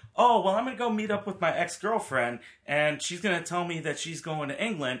later? Oh, well, I'm going to go meet up with my ex-girlfriend, and she's going to tell me that she's going to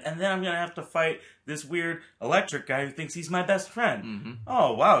England, and then I'm going to have to fight this weird electric guy who thinks he's my best friend. Mm-hmm.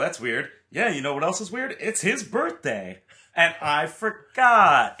 Oh, wow, that's weird. Yeah, you know what else is weird? It's his birthday. And I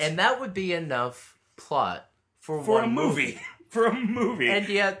forgot. And that would be enough plot for For one a movie. For a movie. And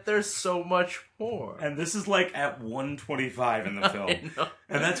yet there's so much more. And this is like at 1:25 in the film. know.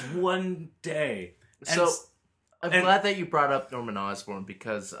 And that's one day. And So s- I'm and- glad that you brought up Norman Osborn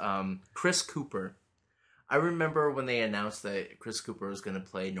because Chris Cooper. I remember when they announced that Chris Cooper was going to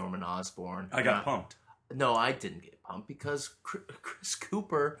play Norman Osborn. I got pumped. No, I didn't get pumped because Chris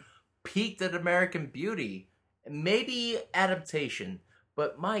Cooper peaked at American Beauty. Maybe adaptation,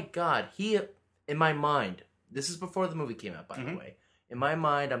 but my God, he, in my mind, this is before the movie came out, by the way. In my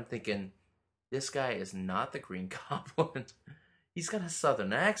mind, I'm thinking, this guy is not the Green Goblin. He's got a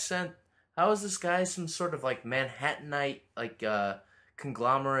southern accent. How is this guy some sort of like Manhattanite, like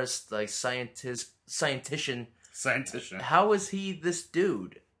conglomerate, like scientician? How is he this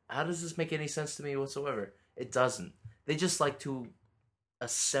dude? How does this make any sense to me whatsoever? It doesn't. They just like to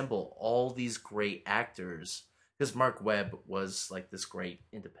assemble all these great actors because Mark Webb was like this great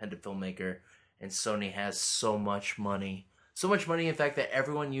independent filmmaker, and Sony has so much money. So much money, in fact, that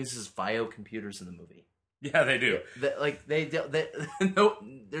everyone uses VAIO computers in the movie. Yeah, they do. No,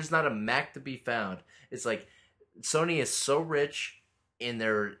 there's not a Mac to be found. It's like Sony is so rich in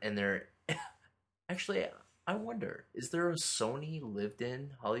their. Actually, I wonder, is there a Sony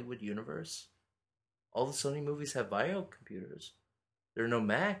lived-in Hollywood universe? All the Sony movies have VAIO computers. There are no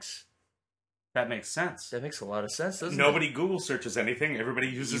Macs. That makes sense. That makes a lot of sense, doesn't Nobody it? Google searches anything. Everybody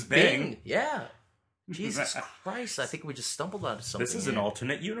uses Bing. Yeah. Jesus Christ! I think we just stumbled onto something. This is an here.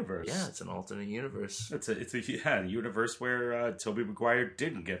 alternate universe. Yeah, it's an alternate universe. It's a universe where Tobey Maguire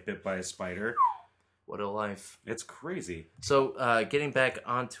didn't get bit by a spider. What a life! It's crazy. So, getting back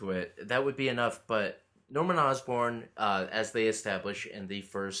onto it, that would be enough. But Norman Osborn, as they establish in the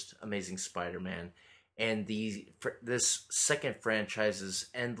first Amazing Spider-Man, and this second franchise's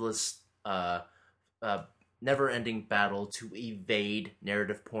endless, never-ending battle to evade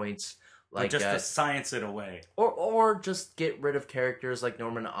narrative points. Like just to science it away. Or just get rid of characters like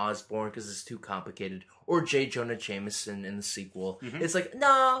Norman Osborn because it's too complicated. Or J. Jonah Jameson in the sequel. Mm-hmm. It's like,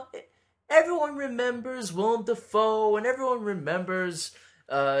 no, everyone remembers Willem Dafoe and everyone remembers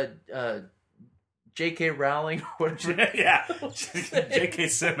J.K. Rowling. Yeah, J.K.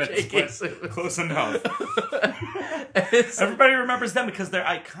 Simmons. J.K. Simmons. Close enough. Everybody remembers them because they're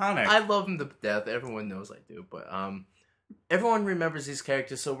iconic. I love them to death. Everyone knows I do. But everyone remembers these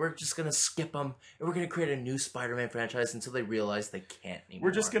characters, so we're just going to skip them, and we're going to create a new Spider-Man franchise until they realize they can't anymore.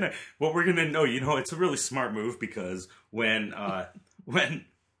 We're just going to... What we're going to know, it's a really smart move because when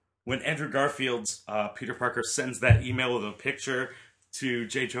Andrew Garfield's Peter Parker sends that email with a picture to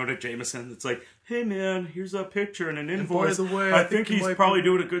J. Jonah Jameson, it's like, hey man, here's a picture and an invoice. And by the way, I think he's probably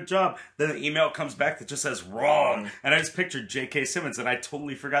doing a good job. Then the email comes back that just says wrong. And I just pictured J.K. Simmons, and I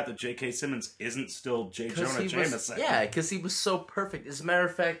totally forgot that J.K. Simmons isn't still J. Jonah Jameson. Yeah, because he was so perfect. As a matter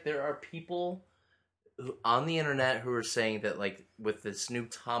of fact, there are people on the internet who are saying that, like, with this new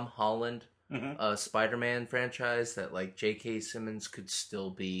Tom Holland Spider-Man franchise, that, like, J.K. Simmons could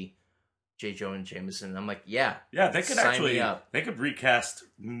still be J. Jonah Jameson. I'm like, yeah, they could they could recast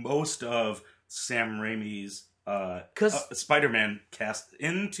most of Sam Raimi's Spider-Man cast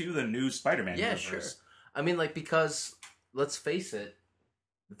into the new Spider-Man universe. Sure. I mean, like, because let's face it,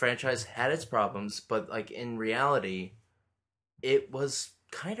 the franchise had its problems, but like in reality, it was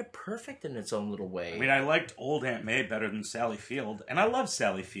kind of perfect in its own little way. I mean, I liked old Aunt May better than Sally Field, and I love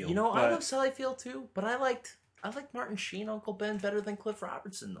Sally Field. I love Sally Field too, but I liked Martin Sheen, Uncle Ben, better than Cliff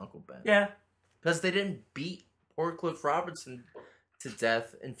Robertson, Uncle Ben. Yeah. Because they didn't beat poor Cliff Robertson to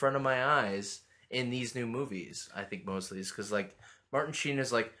death in front of my eyes in these new movies. I think mostly is because, like, Martin Sheen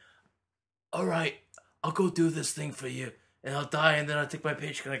is like, all right, I'll go do this thing for you, and I'll die, and then I'll take my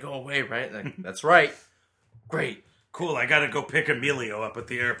paycheck and I go away, right? Like, that's right. Great. Cool, I gotta go pick Emilio up at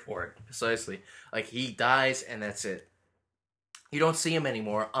the airport. Precisely. Like, he dies, and that's it. You don't see him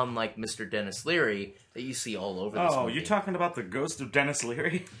anymore, unlike Mr. Dennis Leary that you see all over this movie. Oh, you're talking about the ghost of Dennis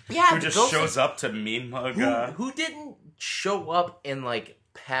Leary? Yeah, who just shows up to meme hug. Who didn't show up in like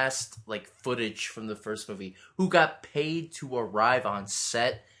past like footage from the first movie? Who got paid to arrive on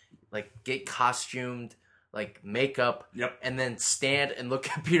set, like get costumed, like makeup, and then stand and look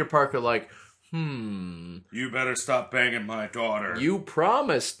at Peter Parker like, you better stop banging my daughter. You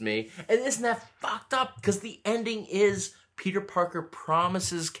promised me. And isn't that fucked up? Because the ending is Peter Parker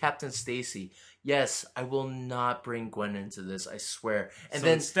promises Captain Stacy, yes, I will not bring Gwen into this, I swear. And so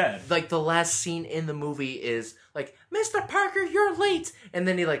then instead, like the last scene in the movie is like, Mr. Parker, you're late. And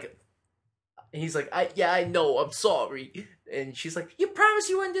then he's like, I know, I'm sorry. And she's like, you promised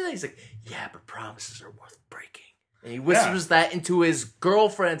you wouldn't do that. He's like, yeah, but promises are worth breaking. And he whispers that into his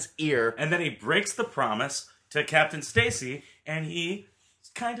girlfriend's ear. And then he breaks the promise to Captain Stacy, and he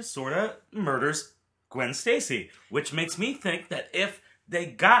kind of sort of murders Gwen Stacy, which makes me think that if they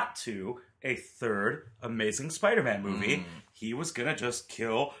got to a third Amazing Spider-Man movie, he was gonna just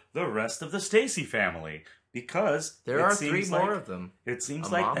kill the rest of the Stacy family, because there are 3 more of them. It seems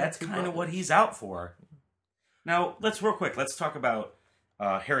like that's kind of what he's out for. Now, let's talk about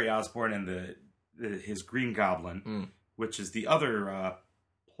Harry Osborn and his Green Goblin, which is the other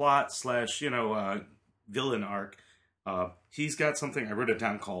plot / villain arc. He's got something, I wrote it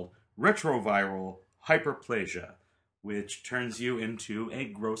down, called retroviral hyperplasia, which turns you into a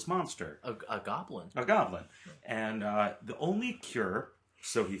gross monster. A goblin. A goblin. And the only cure,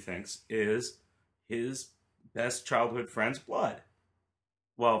 so he thinks, is his best childhood friend's blood.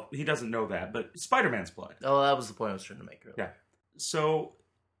 Well, he doesn't know that, but Spider-Man's blood. Oh, that was the point I was trying to make earlier. Yeah. So,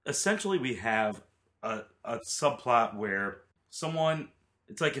 essentially we have a subplot where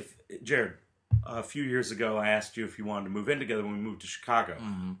it's like if, Jared, a few years ago, I asked you if you wanted to move in together when we moved to Chicago.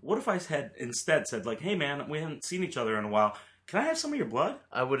 What if I had instead said, like, hey, man, we haven't seen each other in a while. Can I have some of your blood?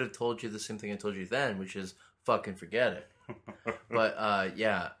 I would have told you the same thing I told you then, which is fucking forget it. But,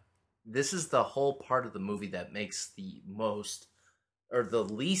 yeah, this is the whole part of the movie that makes the most, or the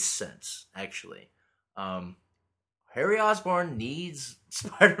least sense, actually. Harry Osborn needs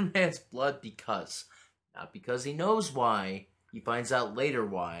Spider-Man's blood not because he knows why, he finds out later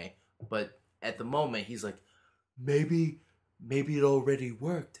why, but at the moment, he's like, maybe it already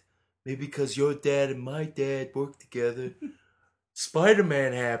worked. Maybe because your dad and my dad worked together.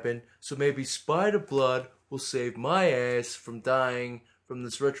 Spider-Man happened, so maybe Spider Blood will save my ass from dying from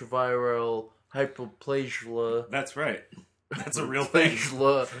this retroviral hyperplasia. That's right. That's a real thing.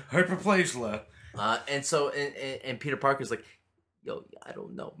 Hyperplasia. And Peter Parker's like, yo, I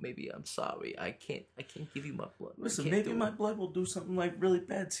don't know. Maybe I'm sorry. I can't give you my blood. Listen, maybe my blood will do something like really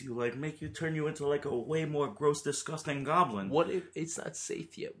bad to you, like turn you into like a way more gross, disgusting goblin. What if it's not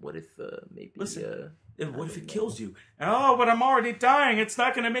safe yet? What if maybe? Listen, what if it kills you? Oh, but I'm already dying. It's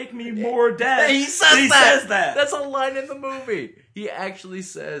not going to make me more dead. He says that. That's a line in the movie. He actually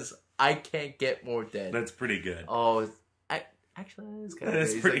says, "I can't get more dead." That's pretty good. Oh, actually, that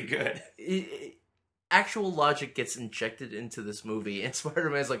is pretty good. Actual logic gets injected into this movie, and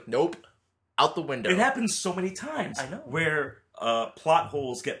Spider-Man's like, nope, out the window. It happens so many times. I know. Where plot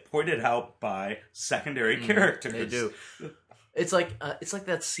holes get pointed out by secondary characters. They do. It's like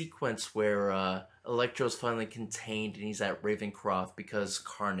that sequence where Electro's finally contained and he's at Ravencroft because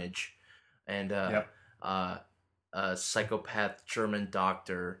Carnage and a psychopath German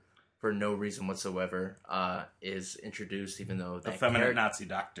doctor, for no reason whatsoever, is introduced, even though the feminine Nazi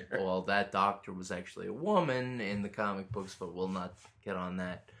doctor. Well, that doctor was actually a woman in the comic books, but we'll not get on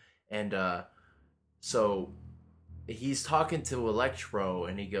that. And so he's talking to Electro,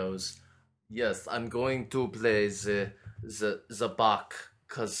 and he goes, "Yes, I'm going to play the Bach,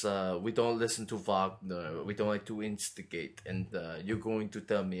 because we don't listen to Wagner. We don't like to instigate, and you're going to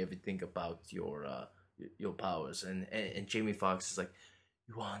tell me everything about your powers." And Jamie Foxx is like,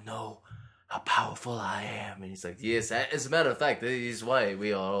 "You want to know how powerful I am?" And he's like, "Yes, as a matter of fact, this is why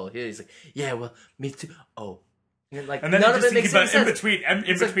we are all here." He's like, "Yeah, well, me too." Oh. And then none of it makes sense. In between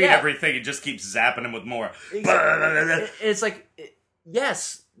everything, he just keeps zapping him with more. Exactly. It's like,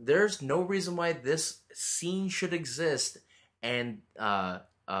 yes, there's no reason why this scene should exist. And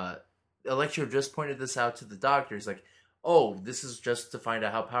Electro just pointed this out to the doctor. He's like, "Oh, this is just to find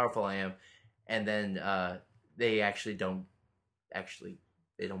out how powerful I am." And then they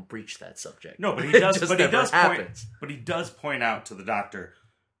don't breach that subject. No, but he does. But he does point out to the doctor,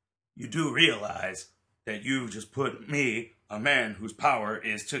 "You do realize that you just put me, a man whose power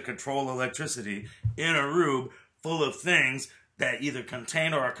is to control electricity, in a room full of things that either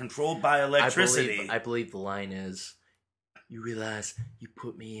contain or are controlled by electricity." I believe the line is, "You realize you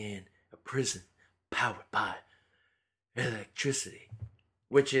put me in a prison powered by electricity,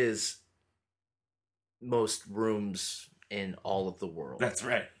 which is most rooms in all of the world. That's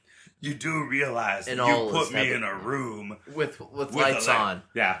right. You do realize that And all you put is me that- in a room with lights on.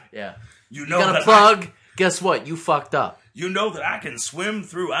 Yeah. Yeah. You You know got a that plug? Guess what? You fucked up. you know that I can swim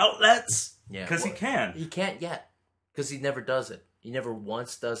through outlets? Yeah. Because he can. He can't yet. Because he never does it. He never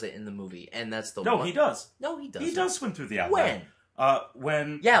once does it in the movie. And that's the No, one. he does. No, he doesn't. He does swim through the outlet.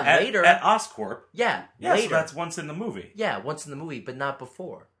 When? Yeah, at, later. At Oscorp. Yeah, Yeah, later. so that's once in the movie. Yeah, once in the movie, but not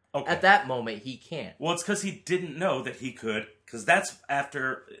before. Okay. At that moment, he can't. Well, it's because he didn't know that he could, because that's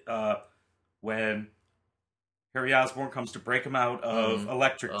after when Harry Osborn comes to break him out of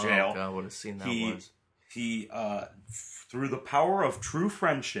electric jail. Oh, God, what a scene that was. He, through the power of true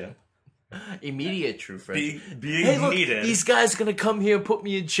friendship, Immediate true friendship. being Hey, look, needed. these guys gonna come here and put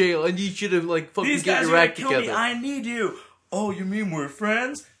me in jail. I need you to, like, fucking These get guys your are gonna act kill together. me. I need you. Oh, you mean we're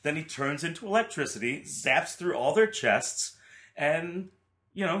friends? Then he turns into electricity, zaps through all their chests, and,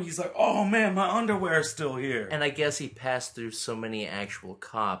 you know, he's like, oh man, my underwear's still here. And I guess he passed through so many actual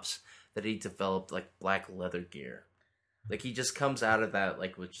cops that he developed, like, black leather gear. Like, he just comes out of that,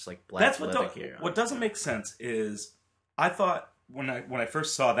 like, with just, like, black That's leather gear. what doesn't make sense is I thought when I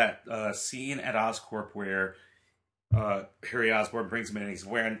first saw that scene at Oscorp where Harry Osborn brings him in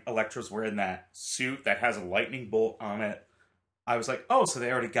and Electro's wearing that suit that has a lightning bolt on it. I was like, oh, so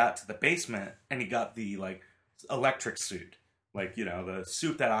they already got to the basement and he got the like electric suit. Like, you know, the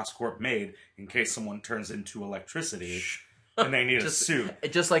suit that Oscorp made in case someone turns into electricity and they need a suit.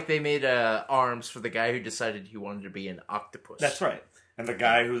 Just like they made arms for the guy who decided he wanted to be an octopus. That's right. And the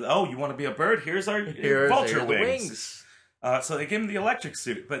guy who's, oh, you want to be a bird? Here's our vulture the wings. So they gave him the electric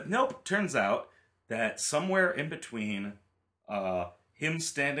suit. But nope, turns out that somewhere in between him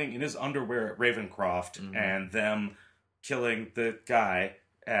standing in his underwear at Ravencroft and them killing the guy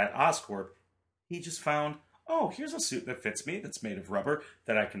at Oscorp, he just found, oh, here's a suit that fits me, that's made of rubber,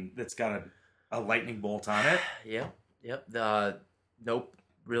 that's got a lightning bolt on it. Yep. No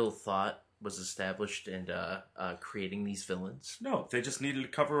real thought was established in creating these villains. No, they just needed to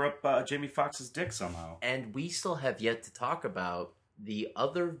cover up Jamie Foxx's dick somehow. And we still have yet to talk about the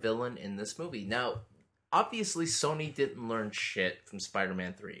other villain in this movie. Now, obviously, Sony didn't learn shit from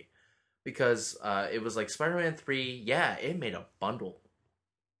Spider-Man 3. Because it was like Spider-Man 3, yeah, it made a bundle.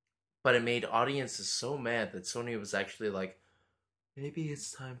 But it made audiences so mad that Sony was actually like, maybe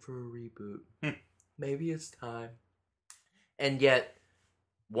it's time for a reboot. Maybe it's time. And yet,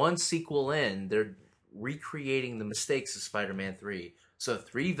 one sequel in, they're recreating the mistakes of Spider-Man 3. So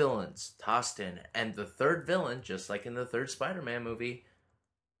 3 villains tossed in, and the third villain, just like in the third Spider-Man movie,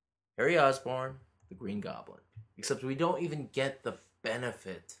 Harry Osborn, the Green Goblin. Except we don't even get the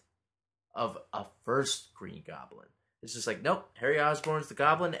benefit of a first Green Goblin. It's just like, nope, Harry Osborn's the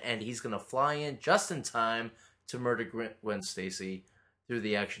Goblin, and he's gonna fly in just in time to murder Gwen Stacy through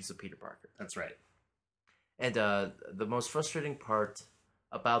the actions of Peter Parker. That's right. And the most frustrating part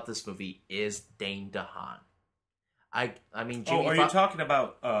about this movie is Dane DeHaan. I mean, Jimmy are you talking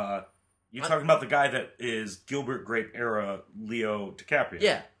about talking about the guy that is Gilbert Grape era Leo DiCaprio?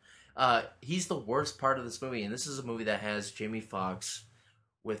 Yeah. He's the worst part of this movie, and this is a movie that has Jamie Foxx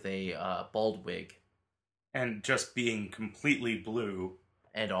with a bald wig. And just being completely blue.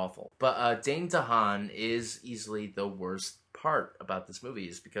 And awful. But Dane DeHaan is easily the worst part about this movie,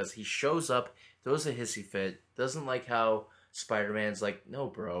 is because he shows up, throws a hissy fit, doesn't like how Spider-Man's like, no,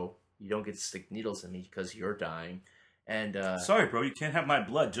 bro, you don't get to stick needles in me because you're dying. And sorry, bro, you can't have my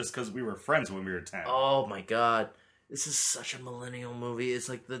blood just because we were friends when we were 10. Oh my god. This is such a millennial movie. It's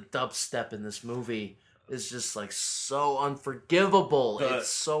like the dubstep in this movie is just like so unforgivable. It's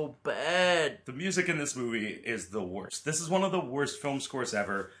so bad. The music in this movie is the worst. This is one of the worst film scores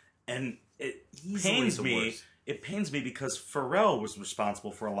ever, and it pains me. Worst. It pains me because Pharrell was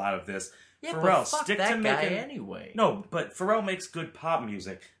responsible for a lot of this. Yeah, Pharrell, but fuck stick that to guy making anyway. No, but Pharrell makes good pop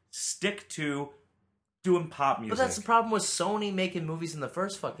music. Stick to doing pop music. But that's the problem with Sony making movies in the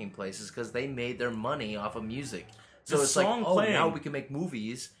first fucking place, is because they made their money off of music. So The it's like, song oh, playing- now we can make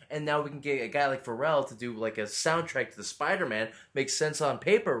movies, and now we can get a guy like Pharrell to do like a soundtrack to the Spider-Man. Makes sense on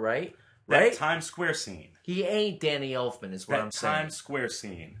paper, right? That Right? Times Square scene. He ain't Danny Elfman, is what That I'm saying. Times Square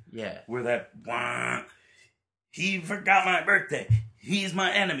scene. Yeah. Where that he forgot my birthday. He's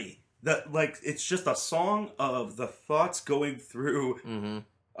my enemy. It's just a song of the thoughts going through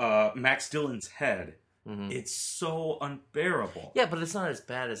Max Dillon's head. It's so unbearable. Yeah, but it's not as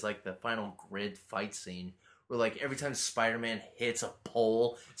bad as like the final grid fight scene, where like every time Spider-Man hits a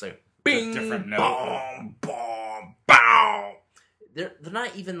pole, it's like bing, different note. boom, boom, boom. They're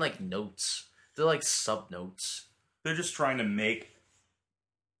not even like notes. They're like sub notes. They're just trying to make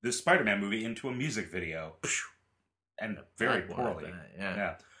this Spider-Man movie into a music video. and very Bad one at poorly. that,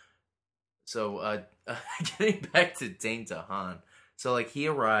 yeah. So, getting back to Dane DeHaan, so like he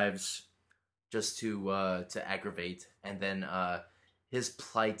arrives just to aggravate, and then his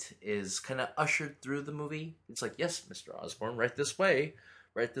plight is kind of ushered through the movie. It's like, yes, Mr. Osborn, right this way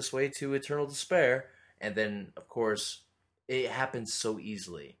to eternal despair, and then of course it happens so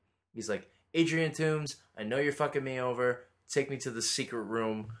easily. He's like, Adrian Toomes, I know you're fucking me over. Take me to the secret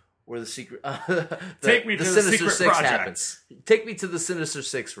room where the secret. Take me to the Sinister secret Six project. happens. Take me to the Sinister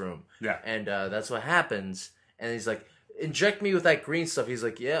Six room. Yeah. And that's what happens. And he's like, inject me with that green stuff. He's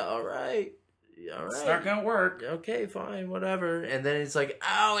like, yeah, all right. It's not gonna work. Okay, fine, whatever. And then he's like,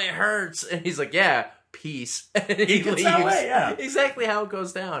 ow, it hurts. And he's like, yeah, peace. And he gets leaves. that way, yeah. Exactly how it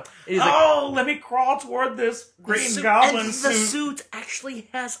goes down. And he's Let me crawl toward this Green Goblin and suit. the suit actually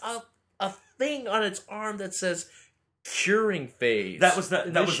has a thing on its arm that says curing phase. That was the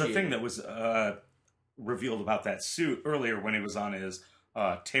thing that was revealed about that suit earlier when he was on his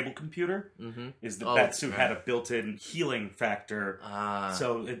table computer. Mm-hmm. Is that suit had a built-in healing factor?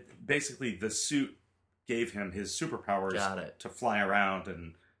 So basically the suit gave him his superpowers to fly around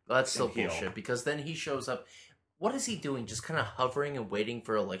and. Well, that's still heal. bullshit, because then he shows up. What is he doing? Just kind of hovering and waiting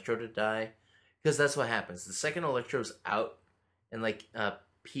for Electro to die? Because that's what happens. The second Electro's out, and like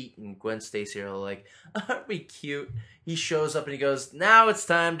Pete and Gwen Stacy are like, aren't we cute? He shows up and he goes, now it's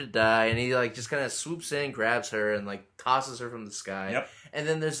time to die. And he like just kind of swoops in, grabs her, and like tosses her from the sky. Yep. And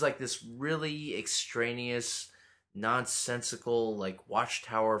then there's like this really extraneous, nonsensical like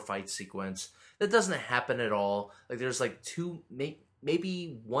watchtower fight sequence that doesn't happen at all. Like there's like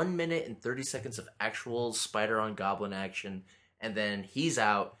maybe 1 minute and 30 seconds of actual Spider on Goblin action, and then he's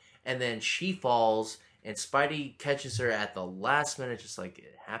out, and then she falls, and Spidey catches her at the last minute, just like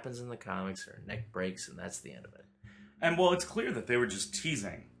it happens in the comics. Her neck breaks, and that's the end of it. And well, it's clear that they were just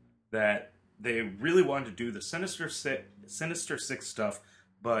teasing that they really wanted to do the Sinister Six stuff,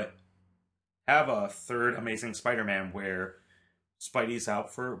 but have a third Amazing Spider-Man where Spidey's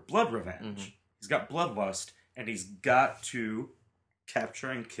out for blood revenge. Mm-hmm. He's got bloodlust, and he's got to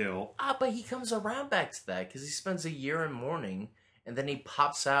capture and kill. But he comes around back to that because he spends a year in mourning, and then he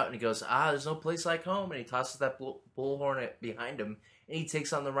pops out and he goes, there's no place like home, and he tosses that bullhorn behind him, and he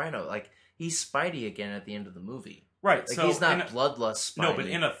takes on the Rhino. Like, he's Spidey again at the end of the movie. Right. Like, so he's not bloodlust Spidey. No, but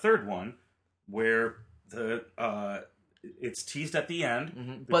in a third one, where it's teased at the end.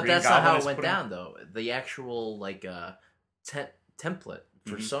 Mm-hmm. But that's not how it went down, though. The actual, like, template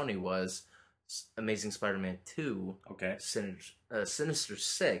for Sony was Amazing Spider-Man 2, okay, Sinister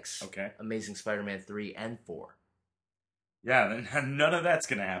Six, okay, Amazing Spider-Man 3 and 4. Yeah, then none of that's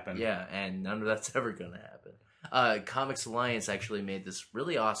gonna happen. Yeah, and none of that's ever gonna happen. Comics Alliance actually made this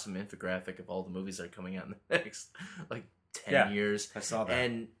really awesome infographic of all the movies that are coming out in the next, like, 10 years. I saw that.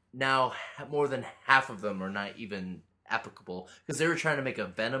 And now more than half of them are not even applicable, because they were trying to make a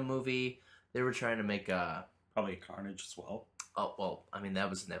Venom movie. They were trying to make probably a Carnage as well. Oh, well, I mean, that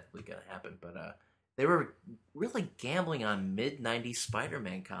was inevitably going to happen, but they were really gambling on mid-90s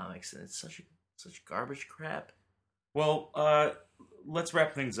Spider-Man comics, and it's such garbage crap. Well, let's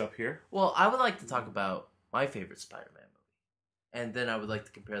wrap things up here. Well, I would like to talk about my favorite Spider-Man movie, and then I would like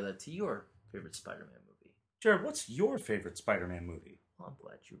to compare that to your favorite Spider-Man movie. Jared, what's your favorite Spider-Man movie? Well, I'm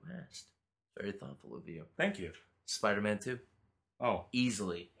glad you asked. Very thoughtful of you. Thank you. Spider-Man 2. Oh.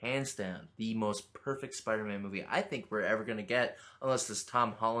 Easily, hands down, the most perfect Spider-Man movie I think we're ever going to get, unless this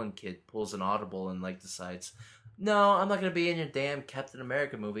Tom Holland kid pulls an audible and, like, decides, no, I'm not going to be in your damn Captain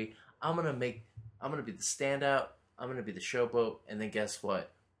America movie. I'm going to be the standout, I'm going to be the showboat, and then guess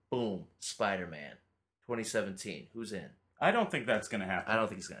what? Boom, Spider-Man. 2017. Who's in? I don't think that's going to happen. I don't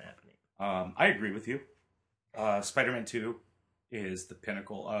think it's going to happen either. I agree with you. Spider-Man 2 is the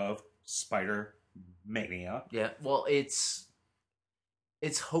pinnacle of Spider-Mania. Yeah, well, it's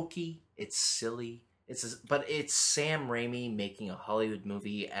hokey, it's silly, but it's Sam Raimi making a Hollywood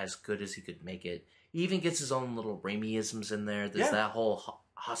movie as good as he could make it. He even gets his own little Raimi-isms in there. There's that whole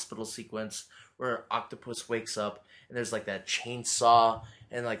hospital sequence where Octopus wakes up, and there's like that chainsaw,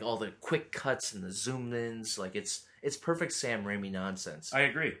 and like all the quick cuts and the zoom-ins. Like it's perfect Sam Raimi nonsense. I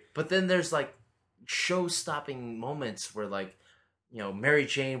agree. But then there's like show-stopping moments where, like, you know, Mary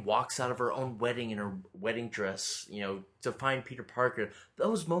Jane walks out of her own wedding in her wedding dress, you know, to find Peter Parker.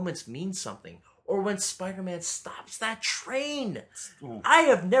 Those moments mean something. Or when Spider-Man stops that train. Ooh. I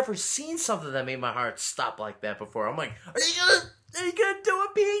have never seen something that made my heart stop like that before. I'm like, are you gonna do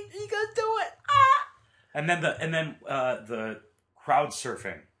it, Pete? Are you gonna do it? Ah! And then the crowd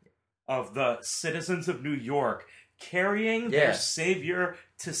surfing of the citizens of New York carrying their savior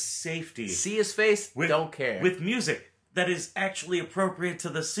to safety. See his face? Don't care. With music that is actually appropriate to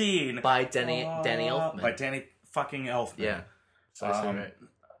the scene. By Danny Elfman. By Danny fucking Elfman. Yeah. Right.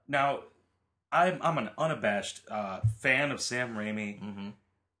 Now, I'm an unabashed fan of Sam Raimi,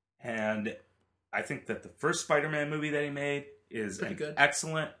 and I think that the first Spider-Man movie that he made is Pretty an good.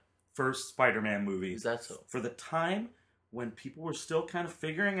 excellent first Spider-Man movie. Is that so? For the time when people were still kind of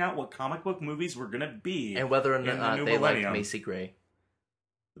figuring out what comic book movies were going to be. And whether or in the not new they like millennium. Macy Gray.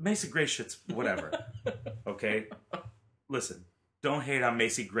 Macy Gray shit's whatever. Okay? Listen, don't hate on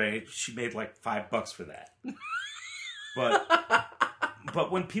Macy Gray. She made like $5 for that. But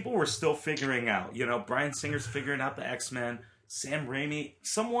when people were still figuring out, you know, Bryan Singer's figuring out the X-Men, Sam Raimi,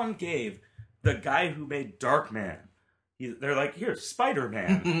 someone gave the guy who made Darkman, they're like, here,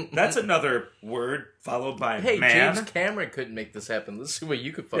 Spider-Man. That's another word followed by Hey, man. James Cameron couldn't make this happen. Let's see what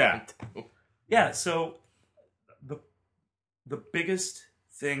you could fucking do. Yeah, so the biggest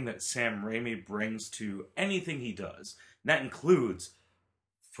thing that Sam Raimi brings to anything he does, and that includes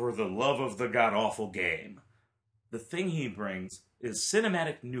For the Love of the God-Awful Game, the thing he brings is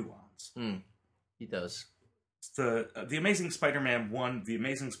cinematic nuance. He does. The Amazing Spider-Man 1, The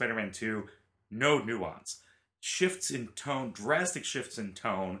Amazing Spider-Man 2, no nuance. Shifts in tone, drastic shifts in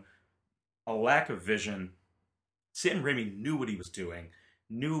tone, a lack of vision. Sam Raimi knew what he was doing,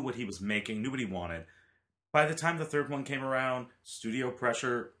 knew what he was making, knew what he wanted. By the time the third one came around, studio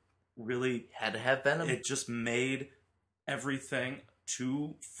pressure really... Had to have Venom. It just made everything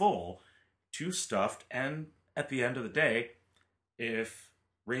too full, too stuffed, and at the end of the day, if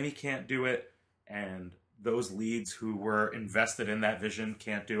Raimi can't do it, and those leads who were invested in that vision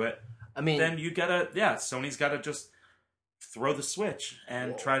can't do it, I mean, then you gotta, Sony's gotta just throw the switch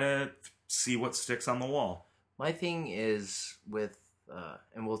and try to see what sticks on the wall. my thing is with,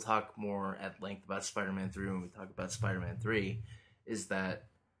 and we'll talk more at length about Spider-Man 3 when we talk about Spider-Man 3, is that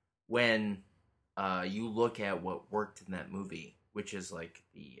when you look at what worked in that movie, which is like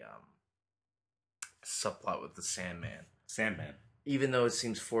the subplot with the Sandman. Even though it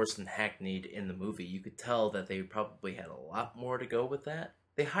seems forced and hackneyed in the movie, you could tell that they probably had a lot more to go with that.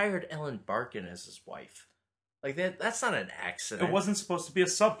 They hired Ellen Barkin as his wife. Like, that's not an accident. It wasn't supposed to be a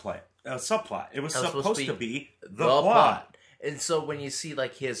subplot. It was supposed to be the plot. plot. And so when you see,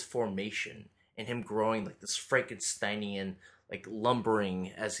 like, his formation and him growing like this Frankensteinian, like,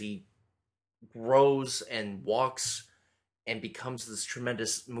 lumbering as he grows and walks and becomes this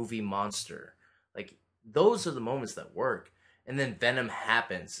tremendous movie monster, like, those are the moments that work. And then Venom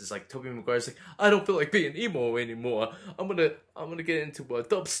happens. It's like Tobey Maguire's like, I don't feel like being emo anymore. I'm gonna get into a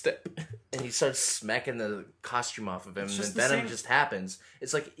dubstep, and he starts smacking the costume off of him. And then Venom just happens.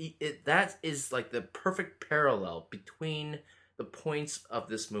 It's like that is like the perfect parallel between the points of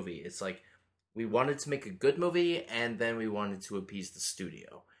this movie. It's like we wanted to make a good movie, and then we wanted to appease the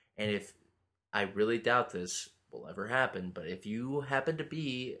studio. And if I really doubt this will ever happen, but if you happen to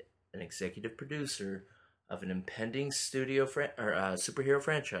be an executive producer of an impending studio superhero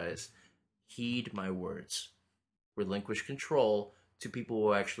franchise, heed my words. Relinquish control to people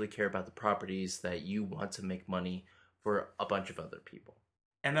who actually care about the properties that you want to make money for a bunch of other people.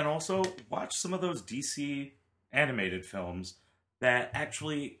 And then also watch some of those DC animated films that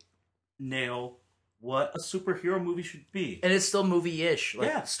actually nail what a superhero movie should be. And it's still movie-ish. Like,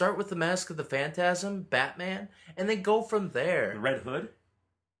 Yeah. Start with The Mask of the Phantasm, Batman, and then go from there. The Red Hood?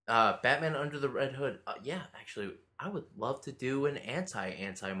 Batman Under the Red Hood. Yeah, actually, I would love to do an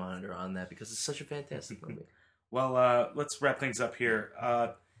anti-monitor on that because it's such a fantastic movie. Well, let's wrap things up here.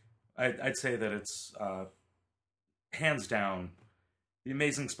 I'd say that it's hands down, The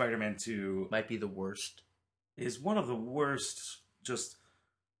Amazing Spider-Man 2 Might be the worst. is one of the worst just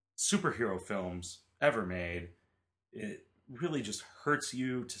superhero films ever made. It really just hurts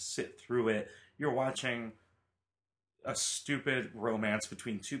you to sit through it. You're watching a stupid romance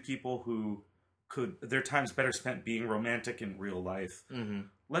between two people who could their time's better spent being romantic in real life. Mm-hmm.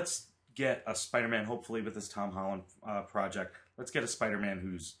 Let's get a Spider-Man, hopefully with this Tom Holland project. Let's get a Spider-Man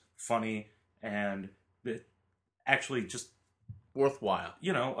who's funny and that actually just Worthwhile.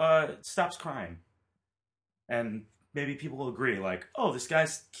 stops crime. And maybe people will agree, like, oh, this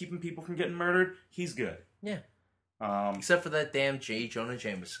guy's keeping people from getting murdered. He's good. Yeah. And Except for that damn J. Jonah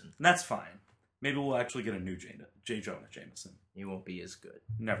Jameson. that's fine. Maybe we'll actually get a new J. Jonah Jameson. He won't be as good.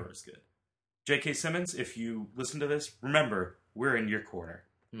 Never as good. J.K. Simmons, if you listen to this, remember, we're in your corner.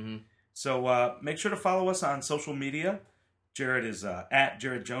 Mm-hmm. So make sure to follow us on social media. Jared is at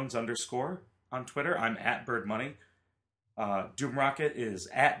JaredJones_ on Twitter. I'm at BirdMoney. Doomrocket is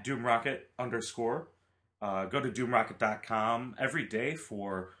at DoomRocket_. Go to doomrocket.com every day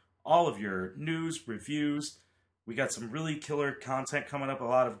for all of your news, reviews. We got some really killer content coming up. A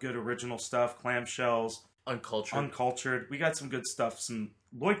lot of good original stuff. Clamshells. Uncultured. Uncultured. We got some good stuff. Some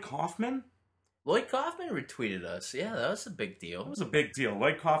Lloyd Kaufman. Lloyd Kaufman retweeted us. Yeah, that was a big deal. It was a big deal.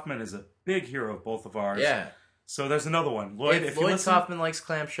 Lloyd Kaufman is a big hero of both of ours. Yeah. So there's another one. Lloyd, if you Lloyd listen, Kaufman likes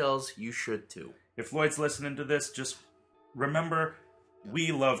clamshells, you should too. if Lloyd's listening to this, just remember,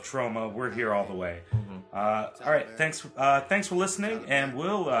 we love Troma. We're here all the way. All right, thanks for listening, and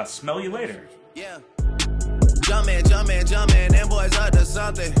we'll smell you later. Yeah. Jumpin', them boys up to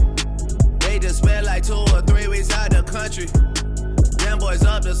something. They just spent like 2 or 3 weeks out the country. Them boys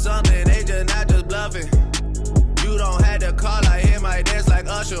up to something, they just not just bluffing. You don't have to call, I hear my dance like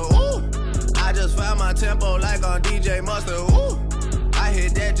Usher, ooh. I just found my tempo like on DJ Mustard, ooh. I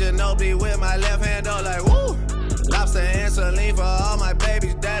hit that Ginobili with my left hand, though, like, woo. Lobster and saline for all my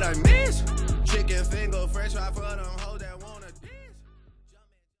babies,